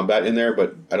mind combat in there,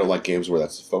 but I don't like games where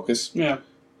that's the focus. Yeah.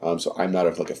 So I'm not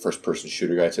a first-person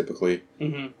shooter guy typically.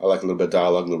 Mm-hmm. I like a little bit of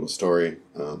dialogue, a little bit of story,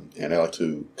 and I like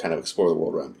to kind of explore the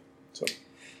world around me.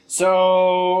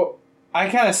 So I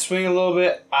kind of swing a little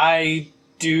bit. I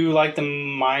do like the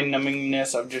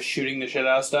mind-numbingness of just shooting the shit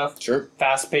out of stuff. Sure.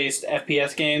 Fast-paced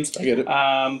FPS games. I get it.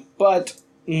 But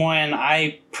when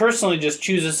I personally just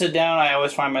choose to sit down, I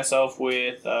always find myself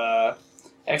with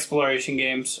exploration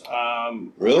games.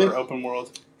 Really? Or open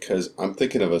world. Because I'm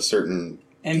thinking of a certain...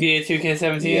 NBA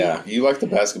 2K17. Yeah, you like the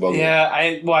basketball game. Yeah,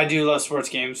 I do love sports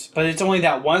games, but it's only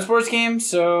that one sports game,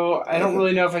 so I don't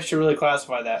really know if I should really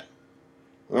classify that.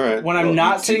 All right. When I'm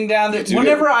not sitting down there,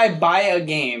 whenever I buy a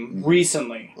game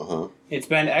recently, it's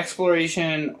been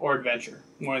exploration or adventure,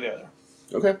 one or the other.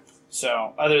 Okay.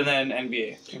 So, other than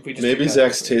NBA. If we just Maybe pick that.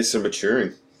 Zach's tastes are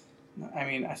maturing. I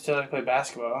mean, I still like to play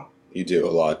basketball. You do,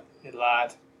 a lot. A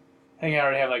lot. I think I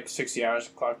already have like 60 hours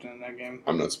clocked in that game.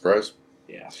 I'm not surprised.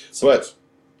 Yeah. But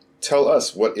tell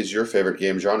us, what is your favorite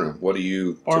game genre? What do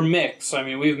you... Or mix. I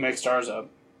mean, we've mixed ours up.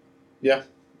 Yeah.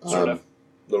 Sort of. A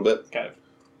little bit. Kind of.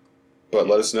 But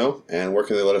let us know. And where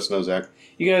can they let us know, Zach?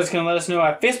 You guys can let us know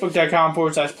at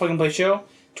facebook.com/plug-and-play-show,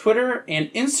 Twitter and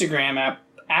Instagram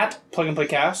at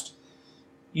plug-and-play-cast,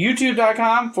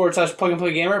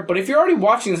 youtube.com/plug-and-play-gamer. But if you're already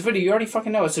watching this video, you already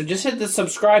fucking know it. So just hit the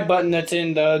subscribe button that's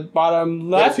in the bottom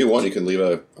left. But if you want, you can leave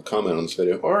a comment on this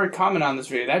video. Or a comment on this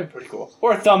video. That'd be pretty cool.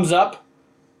 Or a thumbs up.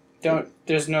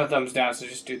 There's no thumbs down, so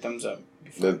just do thumbs up.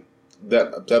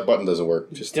 That button doesn't work.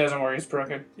 It just doesn't work. It's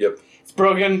broken. Yep. It's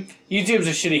broken. YouTube's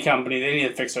a shitty company. They need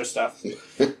to fix their stuff.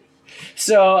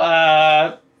 So,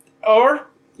 or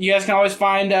you guys can always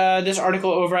find this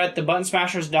article over at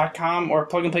thebuttonsmashers.com or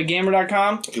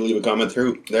plugandplaygamer.com. You can leave a comment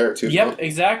through there, too. Yep,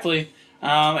 exactly.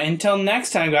 Until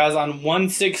next time, guys, on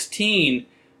 116,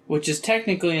 which is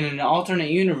technically in an alternate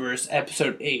universe,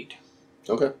 episode 8.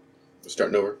 Okay. We're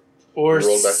starting over. Or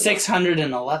Roll back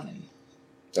 611.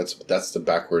 That's the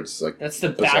backwards, like... That's the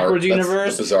bizarre, backwards that's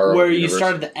universe, the bizarre where universe. you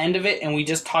start at the end of it, and we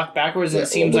just talk backwards, and Yeah, it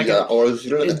seems like a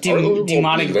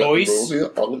demonic voice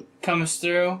comes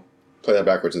through. Play that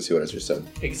backwards and see what I just said.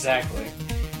 Exactly.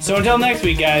 So until next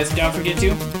week, guys, don't forget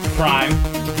to prime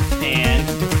and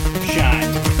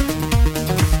shine.